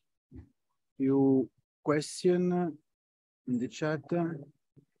few questions in the chat.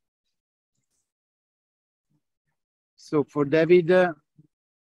 So for David,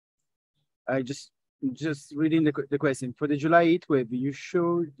 I just reading the question. For the July heat wave, you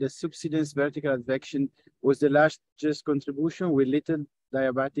showed the subsidence vertical advection was the largest contribution with little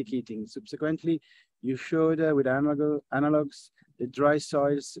diabatic heating. Subsequently, you showed with analogs the dry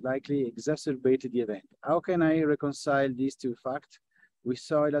soils likely exacerbated the event. How can I reconcile these two facts? With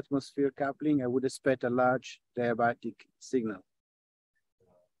soil atmosphere coupling, I would expect a large diabatic signal.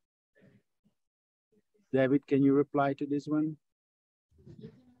 David, can you reply to this one?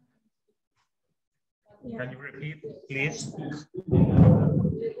 Can you repeat, please?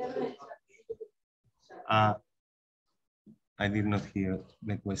 I did not hear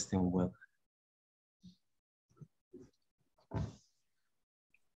the question well.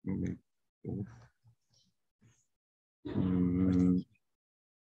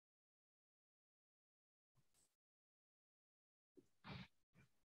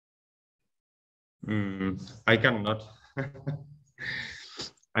 I cannot.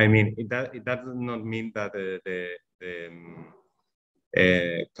 I mean, it does not mean that the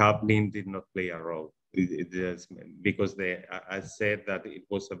coupling did not play a role. It just, because I said that it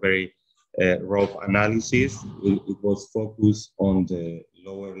was a very rough analysis. It was focused on the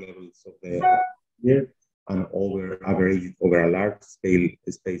lower levels of the year and over a large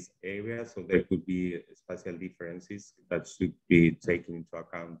space area. So there could be spatial differences that should be taken into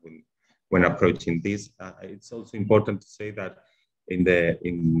account when approaching this. It's also important to say that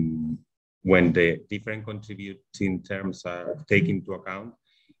when the different contributing terms are taken into account,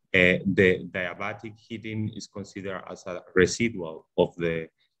 the diabatic heating is considered as a residual of the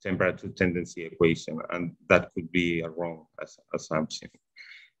temperature tendency equation, and that could be a wrong assumption.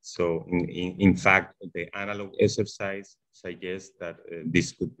 So in fact, the analog exercise suggests that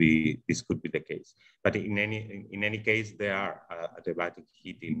this could be the case. But in any case, there are a diabatic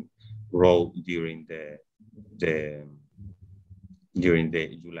heating role during the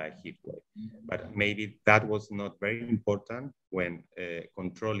July heat wave. But maybe that was not very important when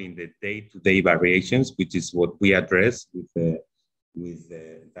controlling the day-to-day variations, which is what we address with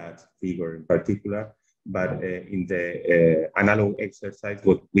the that figure in particular, but in the analog exercise,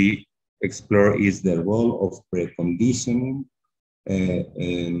 what we explore is the role of preconditioning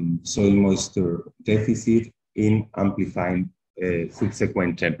soil moisture deficit in amplifying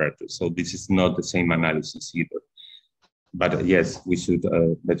subsequent temperatures. So this is not the same analysis either. But yes, we should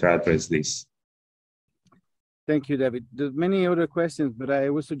better address this. Thank you, David. There's many other questions, but I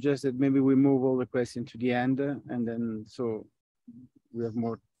would suggest that maybe we move all the questions to the end, and then so we have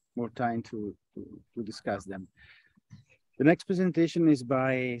more time to discuss them. The next presentation is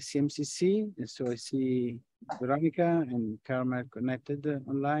by CMCC, and so I see Veronica and Carmen connected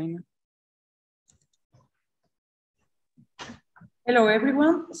online. Hello,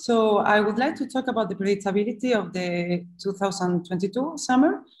 everyone. So I would like to talk about the predictability of the 2022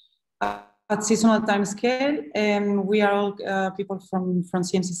 summer at seasonal time scale. And we are all people from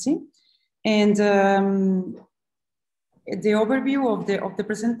CMCC. And the overview of the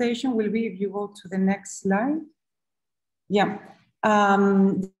presentation will be, if you go to the next slide. Yeah.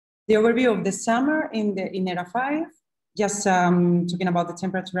 The overview of the summer in ERA 5. Just talking about the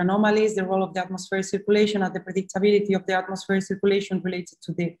temperature anomalies, the role of the atmospheric circulation, and the predictability of the atmospheric circulation related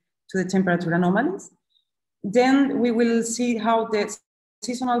to the temperature anomalies. Then we will see how the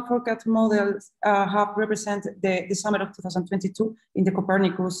seasonal forecast models have represented the summer of 2022 in the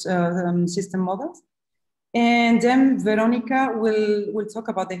Copernicus system models. And then Veronica will talk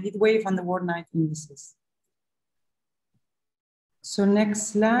about the heat wave and the world night indices. So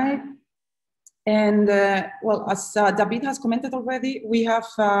next slide. And well, as David has commented already, we have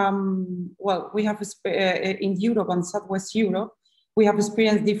in Europe and Southwest Europe, we have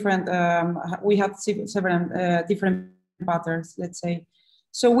experienced different, we have several different patterns, let's say.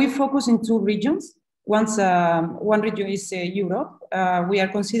 So we focus in two regions. One region is Europe. We are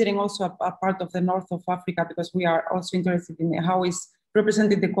considering also a part of the north of Africa because we are also interested in how is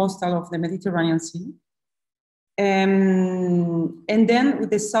represented the coastal of the Mediterranean Sea. And then with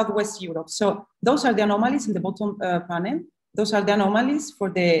the Southwest Europe. So those are the anomalies in the bottom panel. Those are the anomalies for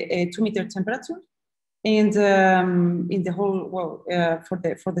the 2-meter temperature and in the whole, well,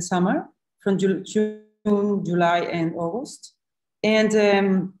 for the summer from June, July, and August. And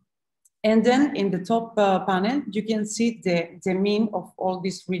then in the top panel, you can see the mean of all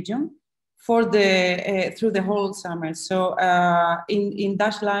this region for the through the whole summer. So in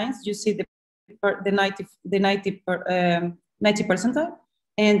dashed lines, you see the 90 percentile,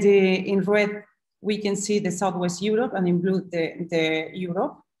 and in red we can see the Southwest Europe, and in blue the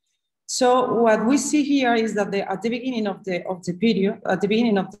Europe. So what we see here is that at the beginning of the period, at the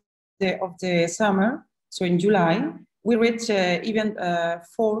beginning of the summer, so in July, we reach even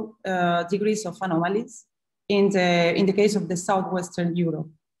 4 degrees of anomalies in the case of the Southwestern Europe,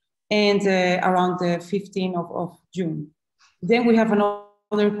 and around the 15th of June. Then we have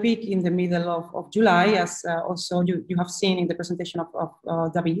another peak in the middle of July, as also you have seen in the presentation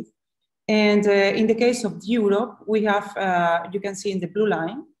of David. And in the case of Europe, we have, you can see in the blue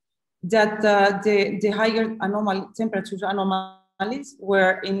line, that the higher temperature anomalies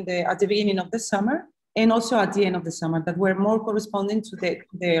were at the beginning of the summer, and also at the end of the summer, that were more corresponding to the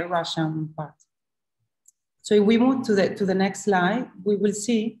Russian part. So if we move to the next slide, we will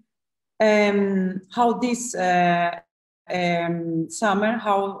see how this summer,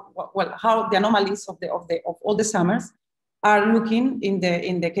 how the anomalies of all the summers are looking in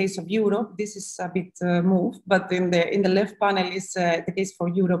the case of Europe. This is a bit moved, but in the left panel is the case for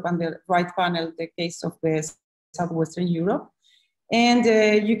Europe, and the right panel the case of the Southwestern Europe. And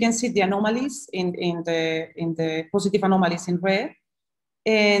you can see the anomalies in the positive anomalies in red.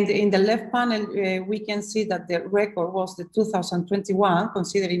 And in the left panel, we can see that the record was the 2021,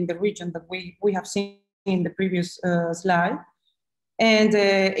 considering the region that we have seen in the previous slide. And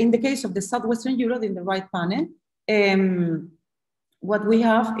in the case of the Southwestern Europe, in the right panel, what we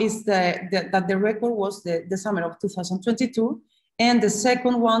have is that the record was the summer of 2022, and the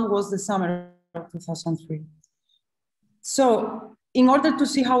second one was the summer of 2003. So in order to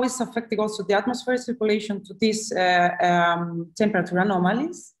see how it's affecting also the atmospheric circulation to these temperature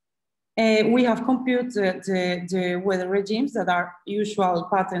anomalies, we have computed the weather regimes that are usual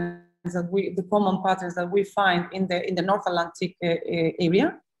patterns the common patterns that we find in the North Atlantic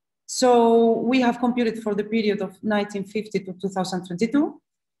area. So we have computed for the period of 1950 to 2022,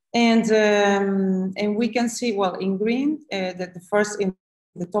 and we can see, well, in green, that the first in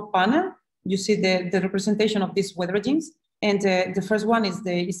the top panel, you see the representation of these weather regimes, and the first one is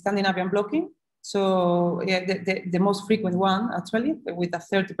the Scandinavian blocking. So yeah, the most frequent one actually, with a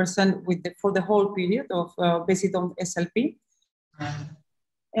 30% for the whole period of based on SLP.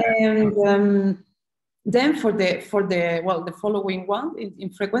 And Then for the following one in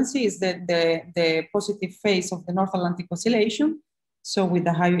frequency is the positive phase of the North Atlantic Oscillation. So with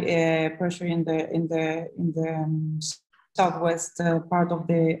the high pressure in the southwest part of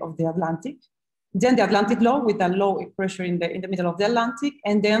the Atlantic. Then the Atlantic low with a low pressure in the middle of the Atlantic,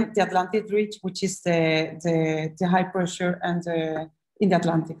 and then the Atlantic ridge, which is the high pressure and in the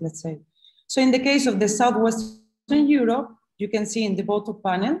Atlantic, let's say. So in the case of the southwestern Europe, you can see in the bottom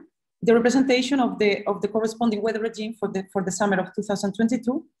panel the representation of the corresponding weather regime for the summer of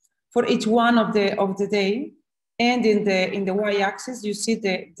 2022 for each one of the day, and in the y-axis you see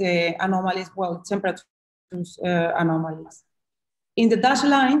the anomalies, well, temperature anomalies. In the dashed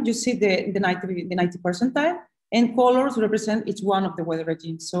line you see the 90 percentile, and colors represent each one of the weather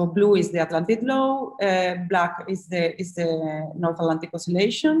regimes. So blue is the Atlantic low, black is the North Atlantic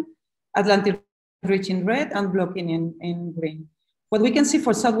Oscillation, Atlantic ridge in red, and blocking in green. What we can see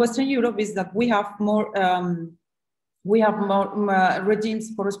for Southwestern Europe is that we have more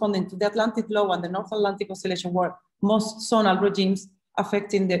regimes corresponding to the Atlantic low and the North Atlantic Oscillation, where most zonal regimes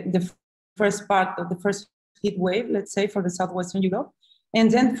affecting the first part of the first heat wave, let's say, for the Southwestern Europe.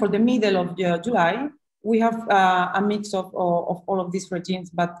 And then for the middle of July, we have a mix of all of these regimes,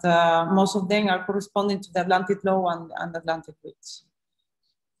 but most of them are corresponding to the Atlantic low and Atlantic ridge.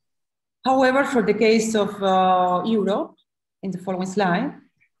 However, for the case of Europe, in the following slide,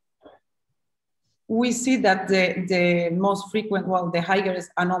 we see that the most frequent, well, the highest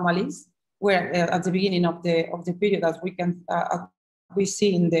anomalies were at the beginning of the period, as we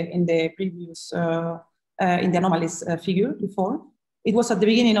see in the previous in the anomalies figure before. It was at the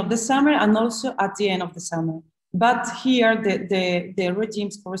beginning of the summer and also at the end of the summer. But here, the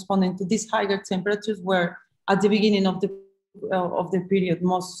regimes corresponding to these higher temperatures were at the beginning of the period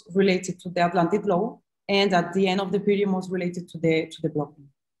most related to the Atlantic low, and at the end of the period most related to the blocking.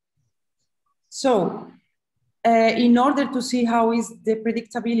 So, in order to see how is the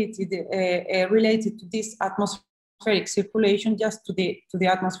predictability related to this atmospheric circulation, just to the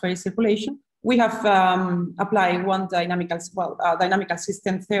atmospheric circulation, we have applied one dynamical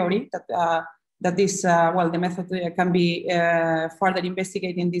system theory that is, well, the method can be further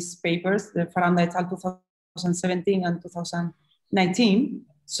investigated in these papers, the Faranda et al. 2017 and 2019.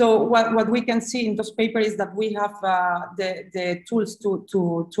 So what we can see in those papers is that we have the tools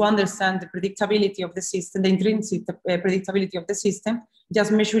to understand the predictability of the system, the intrinsic predictability of the system,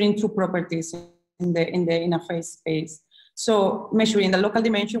 just measuring two properties in a phase space. So measuring the local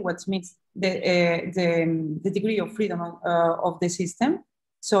dimension, which means the degree of freedom of the system.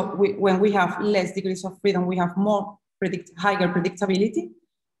 So when we have less degrees of freedom, we have more higher predictability.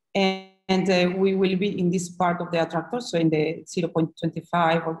 And we will be in this part of the attractor, so in the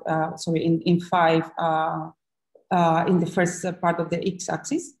 0.25, sorry, in 5 in the first part of the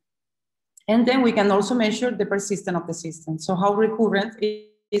x-axis. And then we can also measure the persistence of the system. So how recurrent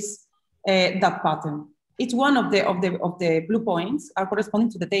is that pattern? Each one of the blue points are corresponding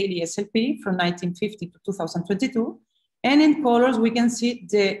to the daily SLP from 1950 to 2022. And in colors, we can see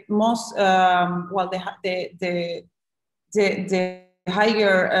the most, well, the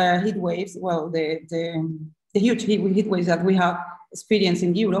higher heat waves, well, the huge heat waves that we have experienced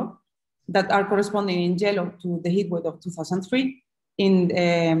in Europe that are corresponding in yellow to the heat wave of 2003, in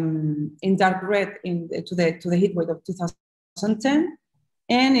dark red to the heat wave of 2010,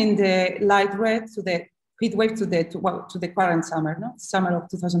 and in the light red to the heat wave to the current summer, summer of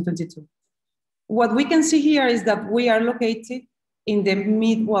 2022. What we can see here is that we are located in the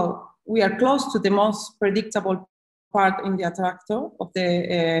we are close to the most predictable part in the attractor of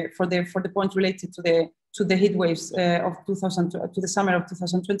for the point related to the heat waves of to the summer of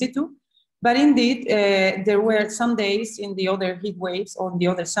 2022. But indeed, there were some days in the other heat waves or the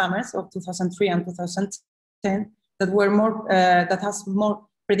other summers of 2003 and 2010 that were more that has more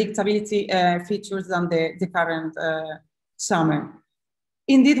predictability features than the current summer.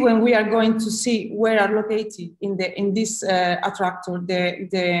 Indeed, when we are going to see where are located in this attractor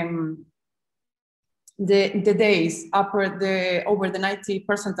the days over the 90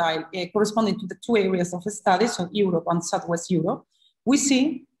 percentile corresponding to the two areas of study, so Europe and Southwest Europe, we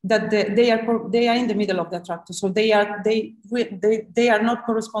see that they are in the middle of the attractor, so they are not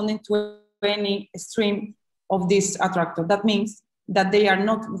corresponding to any stream of this attractor. That means that they are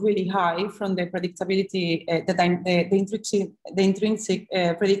not really high from the predictability, the intrinsic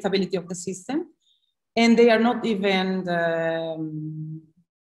predictability of the system, and they are not even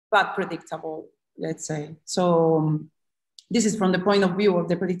bad predictable, let's say. So this is from the point of view of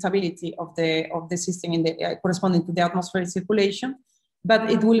the predictability of the system in the corresponding to the atmospheric circulation.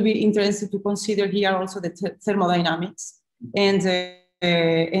 But it will be interesting to consider here also the thermodynamics and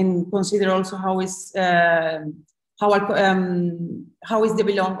and consider also how is the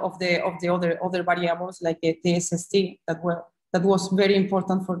belong of the other variables like the SST that was very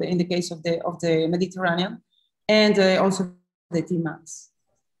important for in the case of the Mediterranean, and also the Tmax.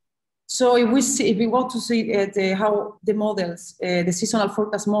 So if we want to see how the models, the seasonal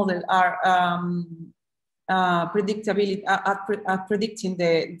forecast model are predicting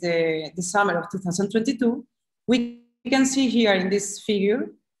the summer of 2022, we can see here in this figure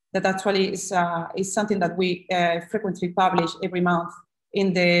that actually is something that we frequently publish every month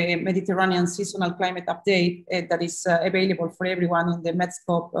in the Mediterranean Seasonal Climate Update that is available for everyone in the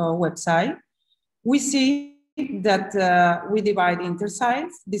Metscope website. We see that we divide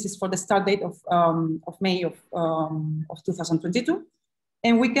intersites. This is for the start date of May of 2022.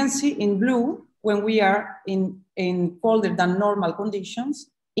 And we can see in blue when we are in colder than normal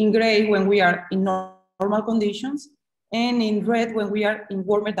conditions, in gray when we are in normal conditions, and in red when we are in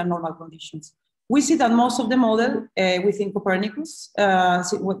warmer than normal conditions. We see that most of the model within Copernicus,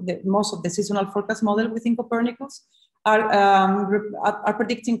 most of the seasonal forecast model within Copernicus are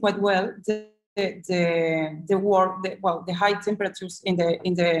predicting quite well the high temperatures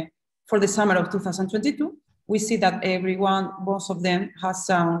for the summer of 2022. We see that most of them has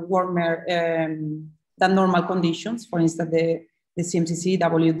some warmer than normal conditions. For instance, the CMCC,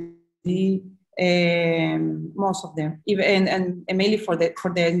 WD, most of them, even and mainly for the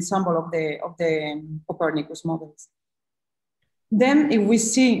ensemble of the Copernicus models. Then, if we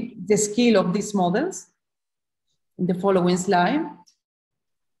see the scale of these models in the following slide,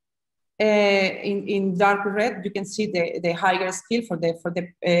 in dark red, you can see the higher scale for the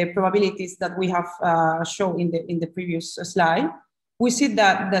probabilities that we have shown in the previous slide. We see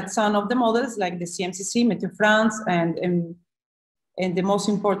that some of the models, like the CMCC, Meteo France, and the most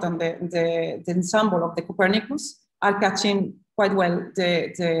important, the ensemble of the Copernicus, are catching quite well.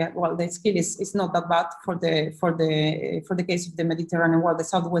 The scale is not that bad for the case of the Mediterranean, the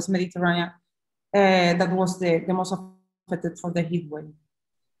Southwest Mediterranean, that was the most affected for the heat wave.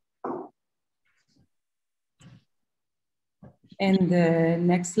 And the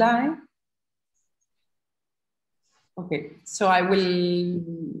next slide. Okay, so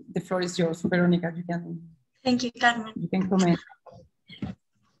the floor is yours, Veronica. Thank you, Carmen. You can comment.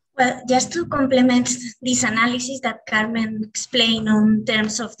 Well, just to complement this analysis that Carmen explained on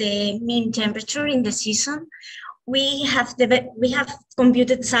terms of the mean temperature in the season, we have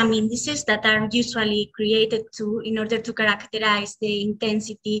computed some indices that are usually created in order to characterize the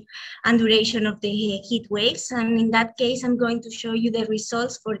intensity and duration of the heat waves. And in that case, I'm going to show you the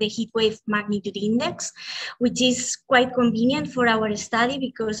results for the heat wave magnitude index, which is quite convenient for our study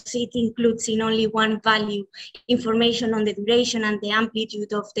because it includes in only one value information on the duration and the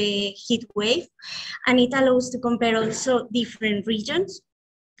amplitude of the heat wave. And it allows to compare also different regions.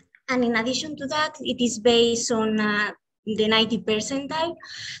 And in addition to that, it is based on the 90 percentile.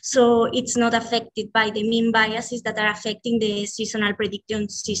 So it's not affected by the mean biases that are affecting the seasonal prediction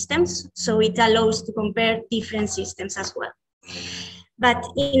systems. So it allows to compare different systems as well. But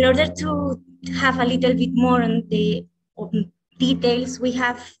in order to have a little bit more on the details, we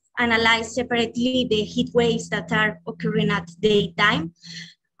have analyzed separately the heat waves that are occurring at daytime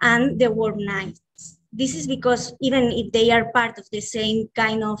and the warm nights. This is because even if they are part of the same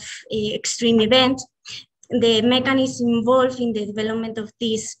kind of extreme event, the mechanism involved in the development of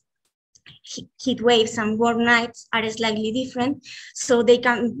these heat waves and warm nights are slightly different. So the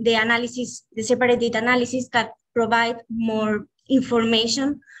separated analysis can provide more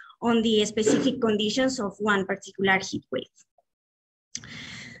information on the specific conditions of one particular heat wave.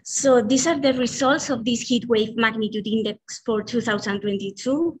 So these are the results of this heat wave magnitude index for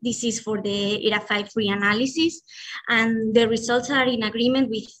 2022. This is for the ERA 5 reanalysis, and the results are in agreement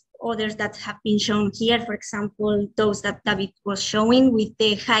with others that have been shown here. For example, those that David was showing with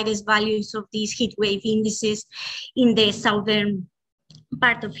the highest values of these heat wave indices in the southern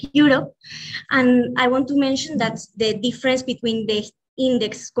part of Europe. And I want to mention that the difference between the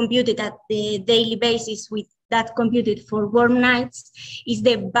index computed at the daily basis with that computed for warm nights is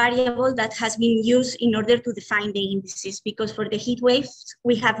the variable that has been used in order to define the indices, because for the heat waves,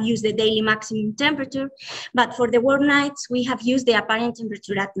 we have used the daily maximum temperature, but for the warm nights, we have used the apparent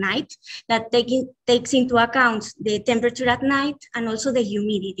temperature at night that takes into account the temperature at night and also the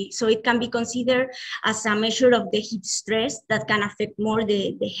humidity. So it can be considered as a measure of the heat stress that can affect more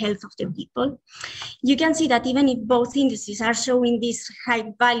the health of the people. You can see that even if both indices are showing these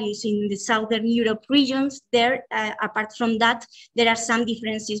high values in the Southern Europe regions, the there, apart from that, there are some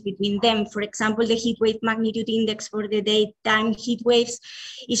differences between them. For example, the heat wave magnitude index for the daytime heat waves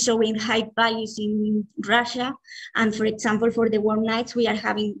is showing high values in Russia. And for example, for the warm nights, we are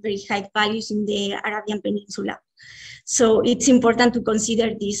having very high values in the Arabian Peninsula. So it's important to consider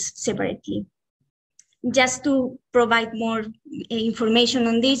this separately. Just to provide more information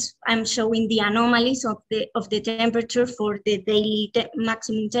on this, I'm showing the anomalies of the temperature for the daily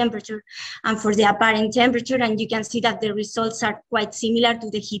maximum temperature and for the apparent temperature, and you can see that the results are quite similar to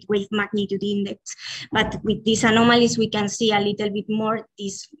the heat wave magnitude index. But with these anomalies, we can see a little bit more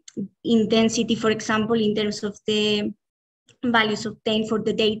this intensity, for example, in terms of the values obtained for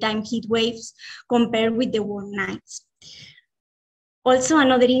the daytime heat waves compared with the warm nights. Also,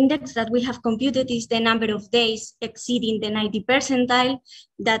 another index that we have computed is the number of days exceeding the 90 percentile,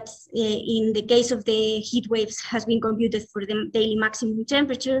 that in the case of the heat waves has been computed for the daily maximum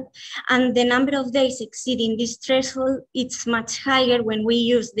temperature. And the number of days exceeding this threshold, it's much higher when we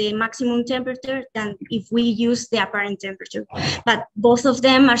use the maximum temperature than if we use the apparent temperature. But both of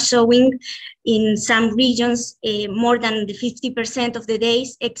them are showing in some regions more than the 50% of the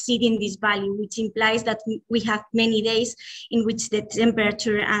days exceeding this value, which implies that we have many days in which the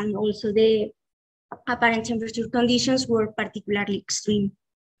temperature and also the apparent temperature conditions were particularly extreme.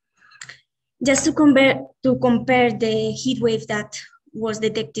 Just to compare the heat wave that was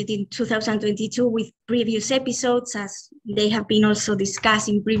detected in 2022 with previous episodes, as they have been also discussed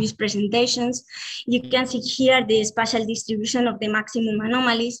in previous presentations, you can see here the spatial distribution of the maximum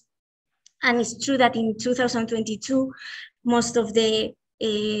anomalies. And it's true that in 2022, most of the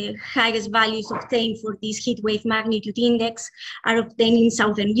highest values obtained for this heat wave magnitude index are obtained in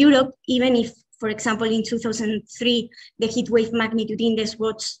Southern Europe, even if, for example, in 2003, the heat wave magnitude index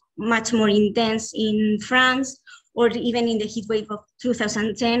was much more intense in France, or even in the heat wave of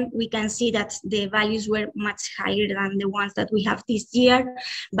 2010, we can see that the values were much higher than the ones that we have this year,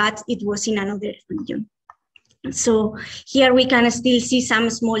 but it was in another region. So here we can still see some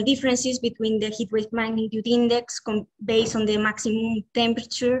small differences between the heat wave magnitude index based on the maximum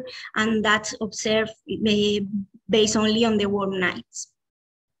temperature and that observed based only on the warm nights.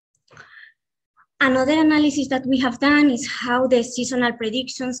 Another analysis that we have done is how the seasonal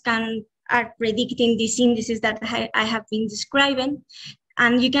predictions are predicting these indices that I have been describing.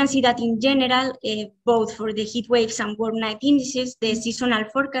 And you can see that in general, both for the heat waves and warm night indices, the seasonal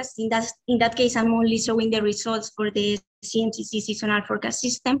forecast, in that case, I'm only showing the results for the CMCC seasonal forecast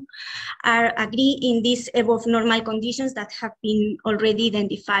system, are agree in these above normal conditions that have been already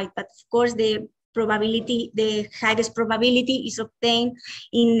identified. But of course, the highest probability is obtained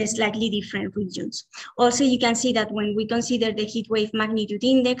in slightly different regions. Also, you can see that when we consider the heat wave magnitude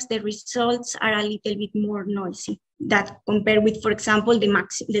index, the results are a little bit more noisy that compared with, for example,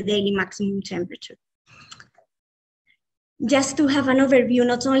 the daily maximum temperature. Just to have an overview,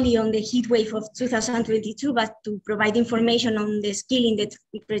 not only on the heat wave of 2022, but to provide information on the scale in the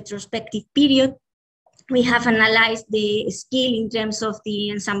retrospective period, we have analyzed the scale in terms of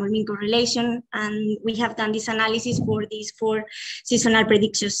the ensemble mean correlation, and we have done this analysis for these 4 seasonal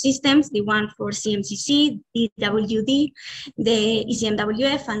prediction systems, the one for CMCC, DWD, the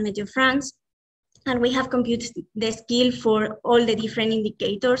ECMWF, and Meteo France. And we have computed the scale for all the different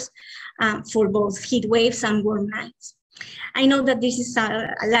indicators for both heat waves and warm nights. I know that this is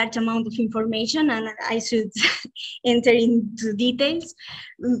a large amount of information and I should enter into details,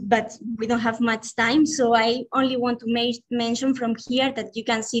 but we don't have much time. So I only want to mention from here that you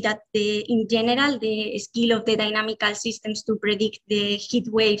can see that in general, the scale of the dynamical systems to predict the heat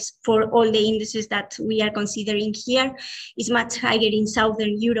waves for all the indices that we are considering here is much higher in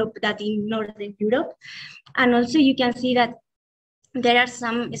Southern Europe than in Northern Europe. And also you can see that there are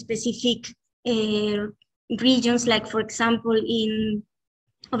some specific regions, like for example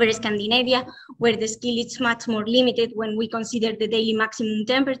over Scandinavia, where the scale is much more limited when we consider the daily maximum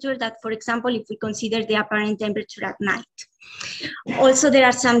temperature that, for example, if we consider the apparent temperature at night. Also, there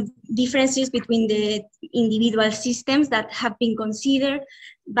are some differences between the individual systems that have been considered,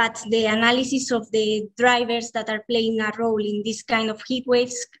 but the analysis of the drivers that are playing a role in this kind of heat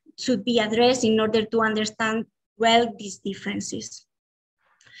waves should be addressed in order to understand well these differences.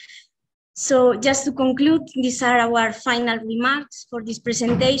 So just to conclude, these are our final remarks for this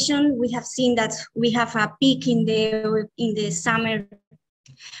presentation. We have seen that we have a peak in the summer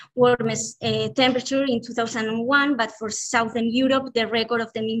warmest temperature in 2001, but for Southern Europe, the record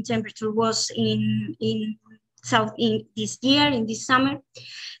of the mean temperature was in this year, in this summer.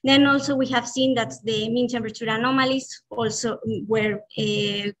 Then also we have seen that the mean temperature anomalies also were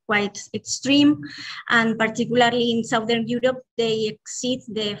quite extreme, and particularly in Southern Europe, they exceed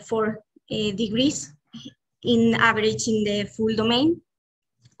the 4 degrees in average in the full domain.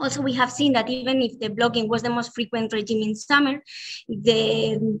 Also, we have seen that even if the blocking was the most frequent regime in summer,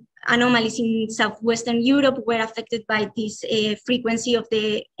 the anomalies in Southwestern Europe were affected by this frequency of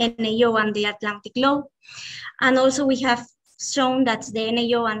the NAO and the Atlantic low. And also we have shown that the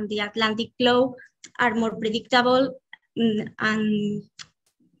NAO and the Atlantic low are more predictable,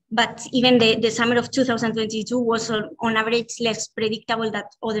 but even the summer of 2022 was on average less predictable than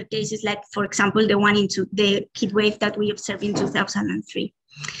other cases, like, for example, the one into the heat wave that we observed in 2003.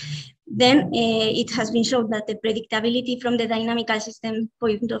 Then it has been shown that the predictability from the dynamical system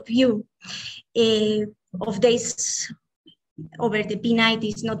point of view of days over the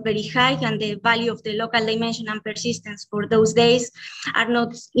P90 is not very high, and the value of the local dimension and persistence for those days are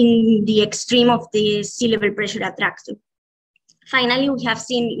not in the extreme of the sea level pressure attractor. Finally, we have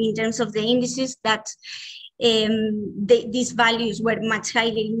seen in terms of the indices that these values were much higher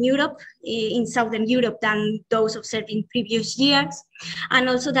in Europe, in Southern Europe, than those observed in previous years, and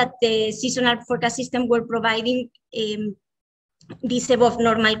also that the seasonal forecast system were providing these above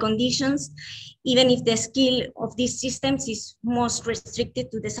normal conditions, even if the skill of these systems is most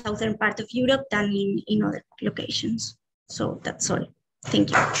restricted to the southern part of Europe than in other locations. So that's all. Thank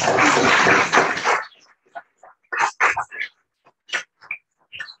you.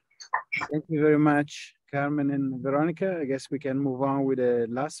 Thank you very much, Carmen and Veronica. I guess we can move on with the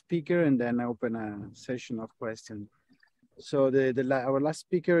last speaker and then open a session of questions. So our last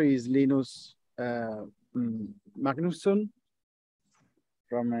speaker is Linus Magnusson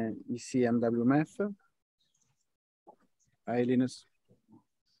from ECMWF. Hi, Linus.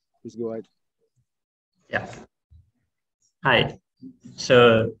 Please go ahead. Yeah. Hi.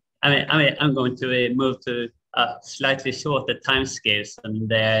 So I'm going to move to a slightly shorter time scales and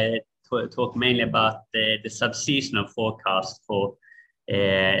talk mainly about the subseasonal forecast for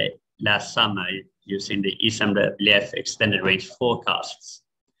last summer using the ECMWF extended range forecasts.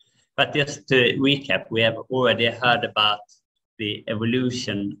 But just to recap, we have already heard about the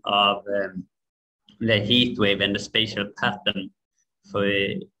evolution of the heat wave and the spatial pattern for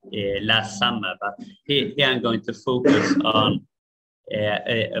last summer. But here I'm going to focus on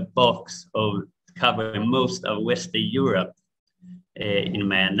a box of covering most of Western Europe in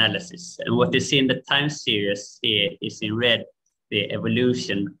my analysis. And what you see in the time series here is in red the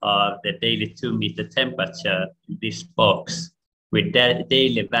evolution of the daily 2-meter temperature in this box with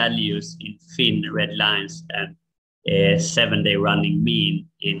daily values in thin red lines and 7-day running mean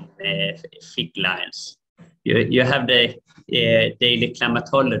in thick lines. You have the daily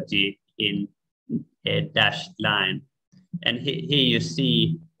climatology in a dashed line. And here you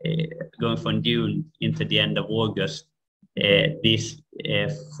see going from June into the end of August, these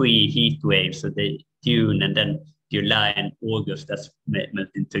 3 heat waves, so the June and then July and August that's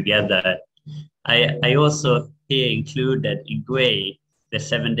melting together. I also here included in gray the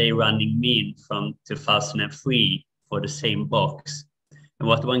 7-day running mean from 2003 for the same box. And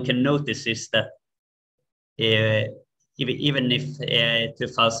what one can notice is that even if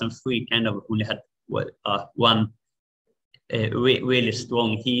 2003 kind of only had one really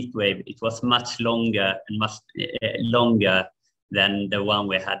strong heat wave, it was much longer and much longer than the one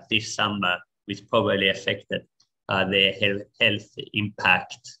we had this summer, which probably affected the health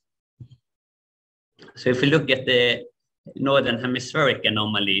impact. So if we look at the northern hemispheric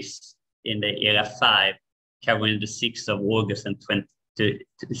anomalies in the era 5, covering the 6th of August and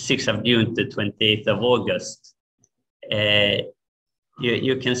 6th of June to 28th of August,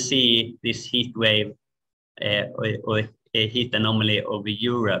 you can see this heat wave or a heat anomaly over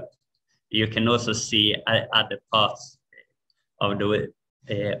Europe. You can also see other parts of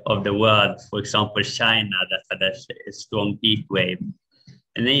the world, for example, China, that had a strong heat wave.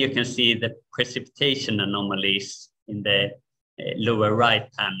 And then you can see the precipitation anomalies in the lower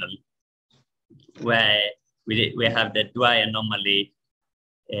right panel, where we have the dry anomaly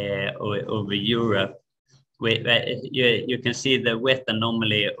over Europe. You can see the wet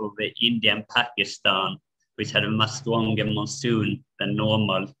anomaly over India and Pakistan, which had a much stronger monsoon than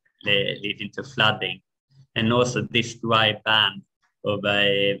normal, leading to flooding. And also this dry band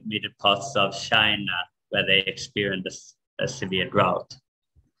over middle parts of China, where they experienced a severe drought.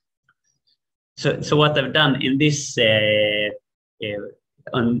 So what I've done in this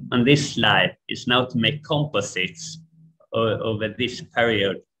on this slide is now to make composites over this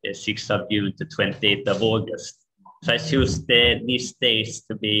period, 6th of June to 28th of August. So I choose these days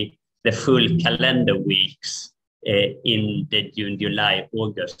to be the full calendar weeks in the June, July,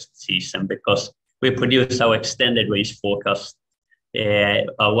 August season, because we produce our extended range forecast.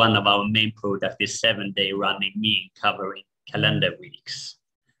 One of our main products is 7-day running mean covering calendar weeks.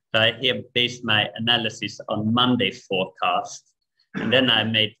 So I here based my analysis on Monday forecast, and then I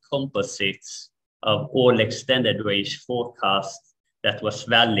made composites of all extended range forecasts that was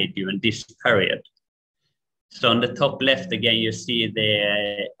valid during this period. So on the top left, again, you see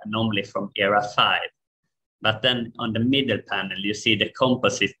the anomaly from era 5. But then on the middle panel, you see the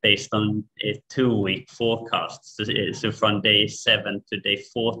composite based on a 2-week forecast. So from day 7 to day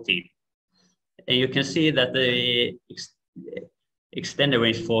 14. And you can see that the extended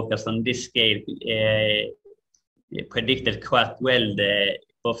range forecast on this scale predicted quite well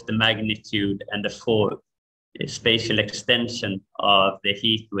both the magnitude and the full spatial extension of the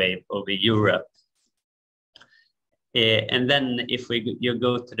heat wave over Europe. And then if you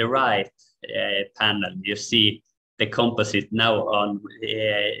go to the right panel, you see the composite now on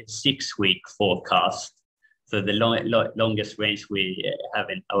 6-week forecast. So the longest range we have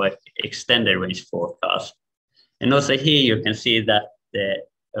in our extended range forecast. And also here you can see that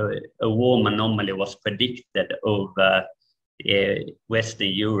a warm anomaly was predicted over Western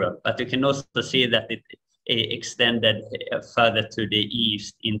Europe, but you can also see that it extended further to the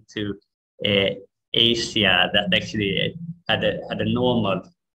east into Asia that actually had a normal,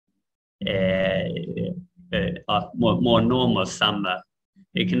 more normal summer.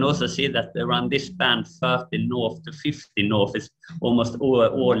 You can also see that around this band 30 north to 50 north is almost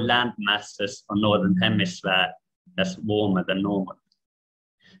all land masses on Northern Hemisphere that's warmer than normal.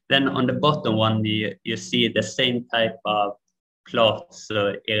 Then on the bottom one, you see the same type of plot,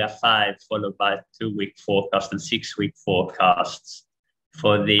 so era 5 followed by 2-week forecast and 6-week forecasts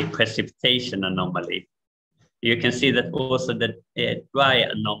for the precipitation anomaly. You can see that also the dry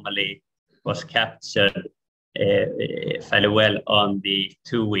anomaly was captured fairly well on the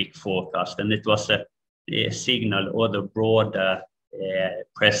 2-week forecast, and it was a signal or the broader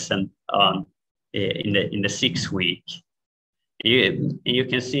present on in the 6-week. You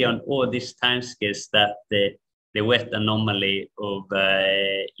can see on all these timescales that the wet anomaly of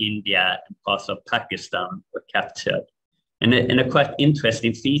India and parts of Pakistan were captured. And a quite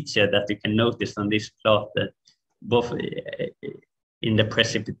interesting feature that you can notice on this plot, that both in the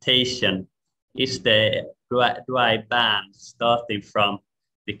precipitation, is the dry band starting from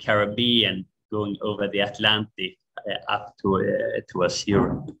the Caribbean going over the Atlantic up towards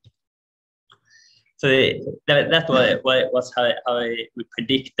Europe. So that was how we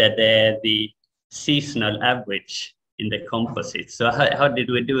predicted the seasonal average in the composite. So how did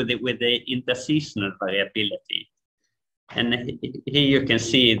we do it with the interseasonal variability? And here you can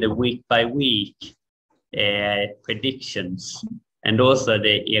see the week by week predictions, and also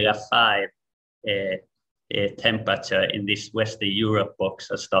the era 5 temperature in this Western Europe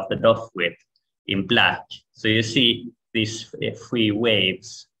box I started off with in black. So you see these 3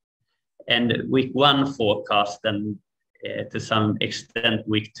 waves, and week 1 forecast and to some extent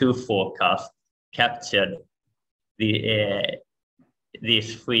week 2 forecast captured these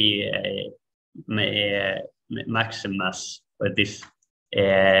 3 maximas for this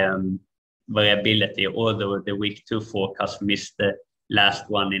variability, although the week 2 forecast missed the last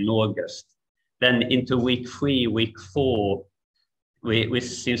one in August. Then into week 3, week 4, we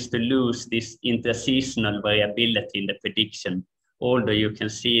seems to lose this interseasonal variability in the prediction, although you can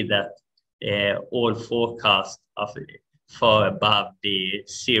see that all forecasts are far above the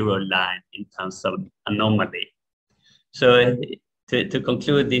 0 line in terms of anomaly. So to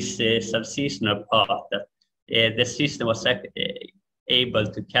conclude this subseasonal part, that the system was able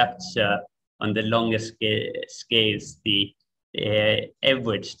to capture on the longest scales the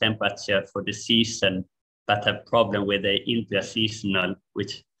average temperature for the season, but have problem with the interseasonal,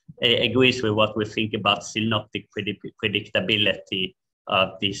 which agrees with what we think about synoptic predictability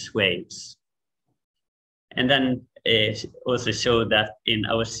of these waves. And then also show that in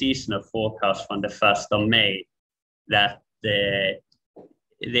our seasonal forecast from the 1st of May, that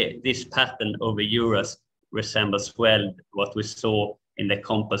this pattern over Euros resembles well what we saw in the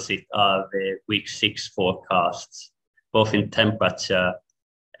composite of week 6 forecasts, both in temperature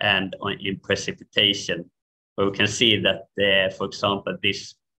and in precipitation, where we can see that, for example,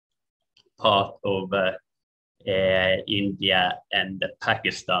 this part of India and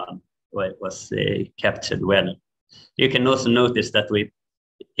Pakistan was captured well. You can also notice that we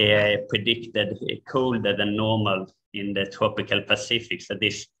predicted colder than normal in the tropical Pacific, so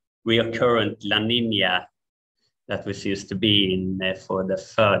this recurrent La Nina that we used to be in for the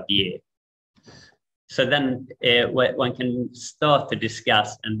 3rd year. So then one can start to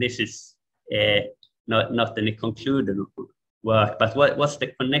discuss, and this is not any concluded work, but what's the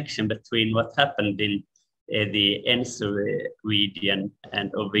connection between what happened in the Enso region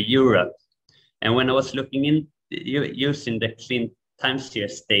and over Europe? And when I was looking in using the CLINT time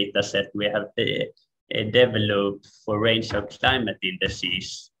series data set we have developed for range of climate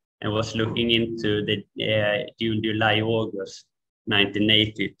indices, and was looking into the June, July, August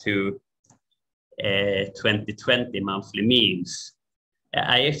 1980 to 2020 monthly means.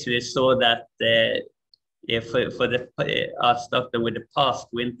 I actually saw that I'll start with the past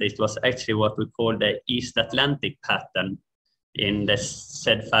winter, it was actually what we call the East Atlantic pattern in the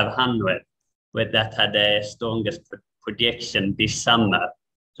CEST 500, where that had the strongest projection this summer.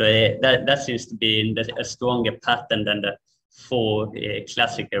 So that seems to be a stronger pattern than the 4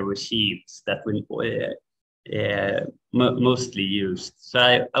 classical regimes that we mostly used. So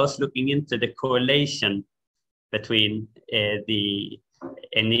I was looking into the correlation between the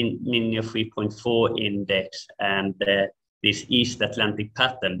Ninja 3.4 index and this East Atlantic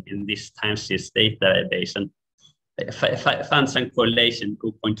pattern in this time series database, and found some correlation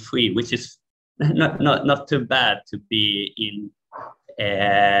 0.3, which is not too bad to be in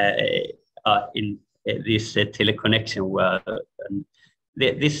this teleconnection world. And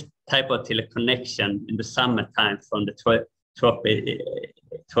this type of teleconnection in the summertime from the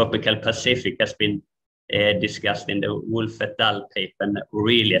tropical Pacific has been discussed in the Wolf et al. Paper and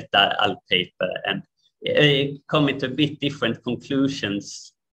O'Reilly et al. Paper, and coming to a bit different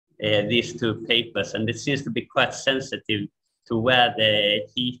conclusions, these 2 papers, and it seems to be quite sensitive to where the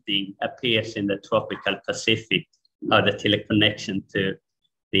heating appears in the tropical Pacific, how the teleconnection to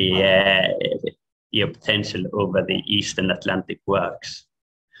the potential over the Eastern Atlantic works.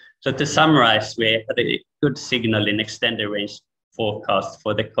 So to summarize, we had a good signal in extended range forecast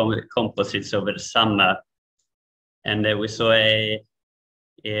for the composites over the summer, and we saw a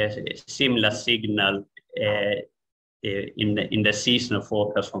similar signal in the seasonal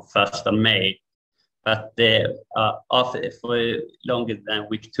forecast from 1st of May, but for longer than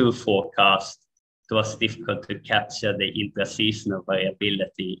week 2 forecast, it was difficult to capture the intra-seasonal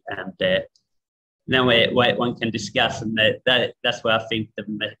variability, and then one can discuss, and that's where I think the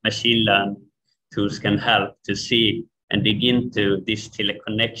machine learning tools can help to see and dig into these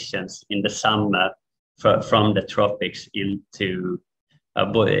teleconnections in the summer from the tropics into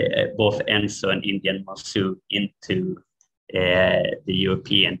both ENSO and Indian monsoon into the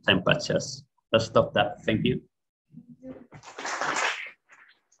European temperatures. Let's stop that. Thank you.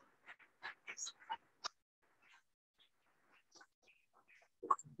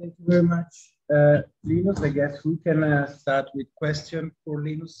 Thank you very much. Linus, I guess who can start with question for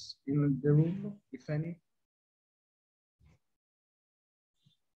Linus in the room, if any?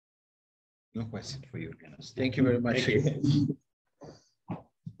 No question for you, Linus. Thank you very much.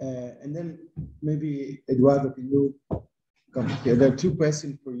 And then maybe Eduardo, can you come here? There are 2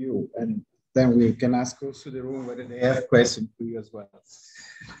 questions for you, and then we can ask also the room whether they have questions for you as well.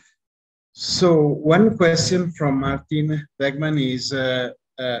 So one question from Martin Bergman is,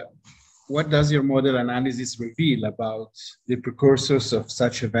 what does your model analysis reveal about the precursors of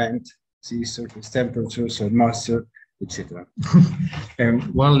such event, sea surface temperatures or moisture, etc.?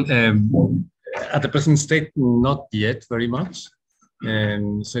 At the present state, not yet very much.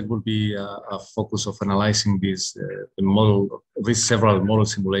 So it will be a focus of analyzing this the model, these several model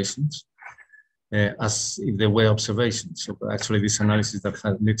simulations as if they were observations. So actually, this analysis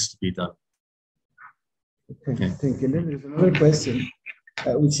that needs to be done. Okay, thank you. And then there's another question,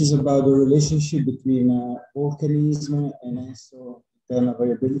 which is about the relationship between volcanism and ENSO internal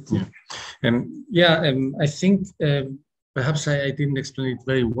variability. Yeah. I think perhaps I didn't explain it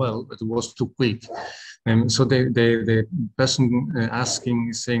very well, but it was too quick. So the person asking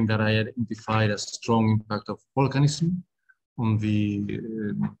is saying that I identified a strong impact of volcanism on the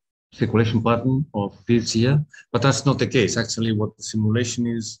circulation pattern of this year, but that's not the case. Actually, what the simulation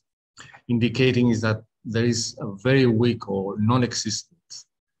is indicating is that there is a very weak or non-existent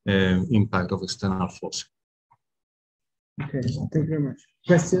impact of external force. Okay, thank you very much.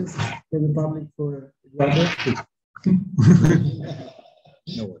 Questions from the public for Eduardo?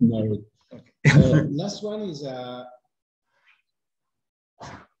 No. Okay. Last one is a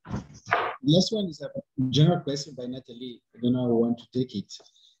general question by Natalie. I don't know who want to take it.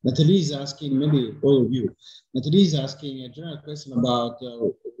 Natalie is asking, maybe all of you. Natalie is asking a general question about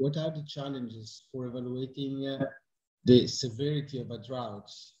what are the challenges for evaluating the severity of a drought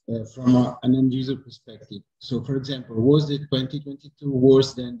from an end user perspective. So, for example, was the 2022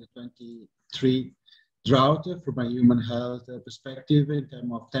 worse than the 23 drought from a human health perspective in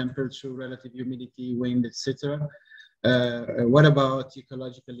terms of temperature, relative humidity, wind, etc.? What about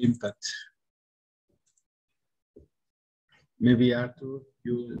ecological impact? Maybe Arthur,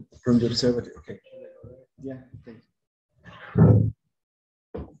 you from the observatory. Okay. Yeah. Thank you.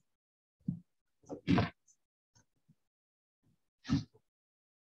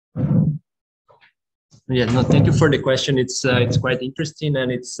 Yeah, no, thank you for the question. It's quite interesting,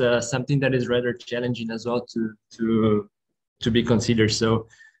 and it's something that is rather challenging as well to be considered. So,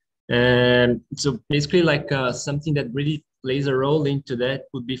 so basically, like something that really plays a role into that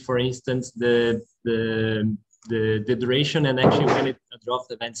would be, for instance, the duration and actually when a drought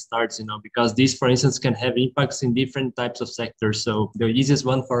event starts. You know, because this, for instance, can have impacts in different types of sectors. So the easiest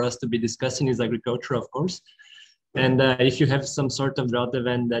one for us to be discussing is agriculture, of course. And if you have some sort of drought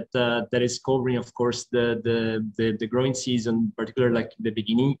event that is covering, of course, the growing season, particularly like the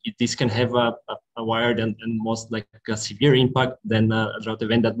beginning, this can have a wired and most like a severe impact than a drought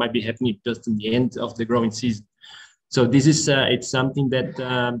event that might be happening just in the end of the growing season. So this is it's something that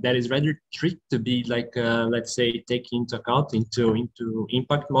that is rather tricky to be like let's say taken into account into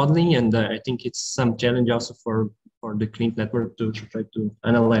impact modeling, and I think it's some challenge also for the CLINT network to try to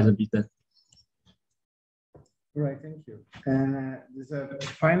analyze a bit that. All right, thank you. There's a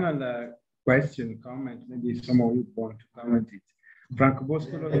final question, comment. Maybe some of you want to comment it. Franco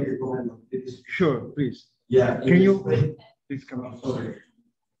Boscolo. Sure, please. Yeah. Can you please come up? Sorry.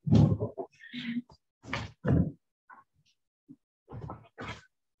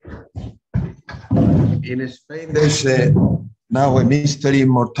 In Spain, there's now a mystery in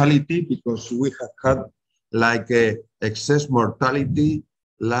mortality because we have had like a excess mortality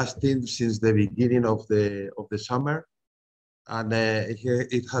lasting since the beginning of the summer, and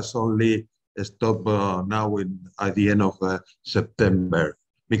it has only stopped now at the end of September,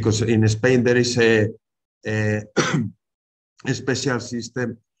 because in Spain there is a special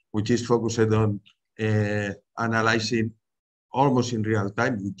system which is focused on analyzing almost in real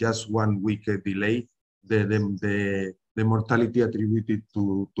time with just 1 week delay the mortality attributed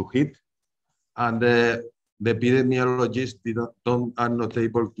to heat, and the epidemiologists are not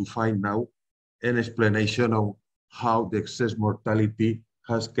able to find now an explanation of how the excess mortality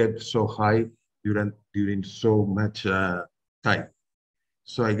has kept so high during so much time.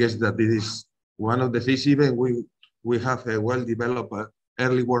 So I guess that it is one of the things. Even we have a well-developed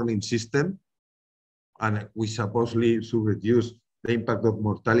early warning system, and we supposedly should reduce the impact of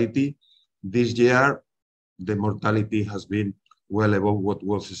mortality. This year, the mortality has been well above what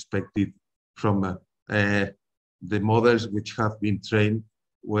was expected from the models which have been trained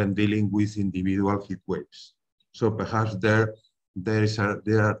when dealing with individual heat waves. So perhaps there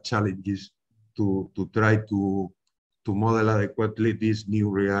are challenges to try to model adequately this new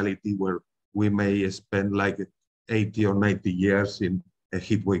reality where we may spend like 80 or 90 years in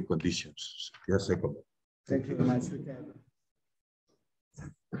heat wave conditions. Yes, I comment. Thank you very much, Ricardo.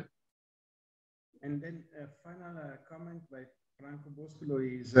 And then a final comment by Franco Boscolo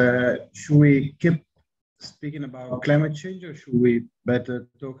is, should we keep speaking about climate change, or should we better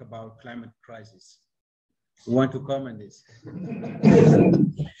talk about climate crisis? You want to comment this?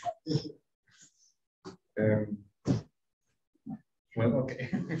 Well, okay.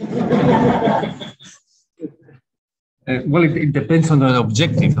 Well, it depends on the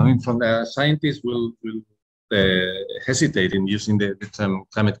objective. I mean, from the scientists will hesitate in using the term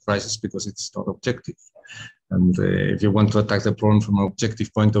climate crisis because it's not objective. And if you want to attack the problem from an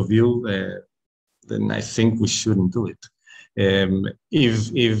objective point of view, then I think we shouldn't do it.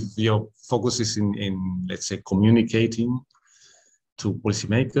 If your focus is in let's say, communicating to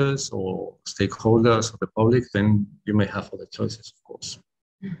policymakers or stakeholders or the public, then you may have other choices, of course.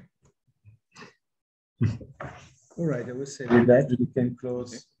 All right, I will say with that, we can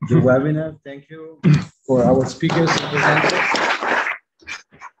close the webinar. Thank you for our speakers and presenters.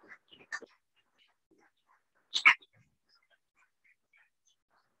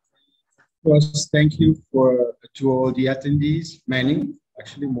 First, thank you to all the attendees, many,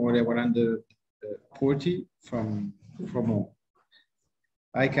 actually more than 140 from all.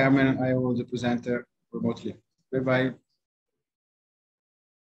 Hi, Carmen. I was the presenter remotely. Bye-bye.